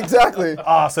 yeah, exactly.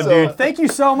 Awesome, So- dude. Thank you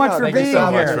so much for thank you being so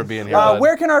here. much for being here, bud.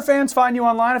 Where can our fans find you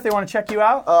online if they want to check you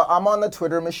out? I'm on the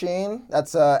Twitter machine.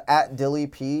 That's at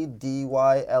DillyP,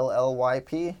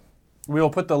 DYLLYP. We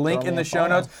will put the link in the show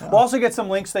follow. notes. We'll also get some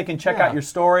links they can check out your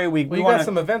story. We Well, you want got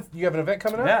some events. You have an event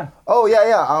coming up? Yeah. Oh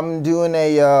yeah. I'm doing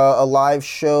a live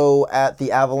show at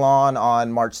the Avalon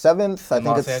on March 7th. I think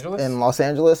Los it's Angeles? in Los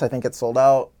Angeles. I think it's sold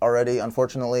out already,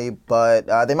 unfortunately, but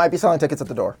they might be selling tickets at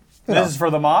the door. Who This knows? is for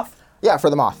The Moth? Yeah,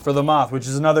 for the Moth. For The Moth, which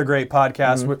is another great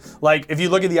podcast. Mm-hmm. Like, if you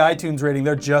look at the iTunes rating,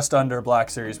 they're just under Black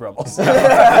Series Rebels.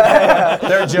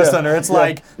 They're just under. It's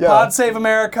like Pod Save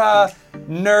America,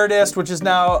 Nerdist, which is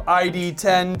now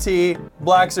ID10T,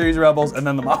 Black Series Rebels, and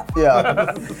then The Moth. Yeah,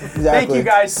 exactly. Thank you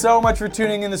guys so much for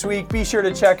tuning in this week. Be sure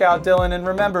to check out Dylan, and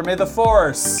remember, may the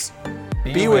Force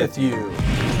be with you.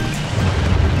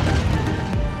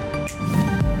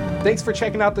 Thanks for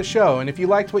checking out the show, and if you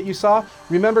liked what you saw,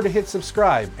 remember to hit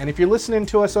subscribe. And if you're listening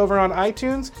to us over on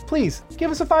iTunes, please give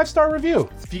us a 5-star review.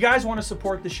 If you guys want to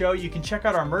support the show, you can check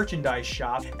out our merchandise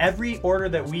shop. Every order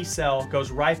that we sell goes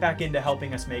right back into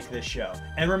helping us make this show.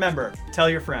 And remember, tell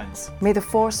your friends. May the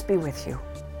Force be with you.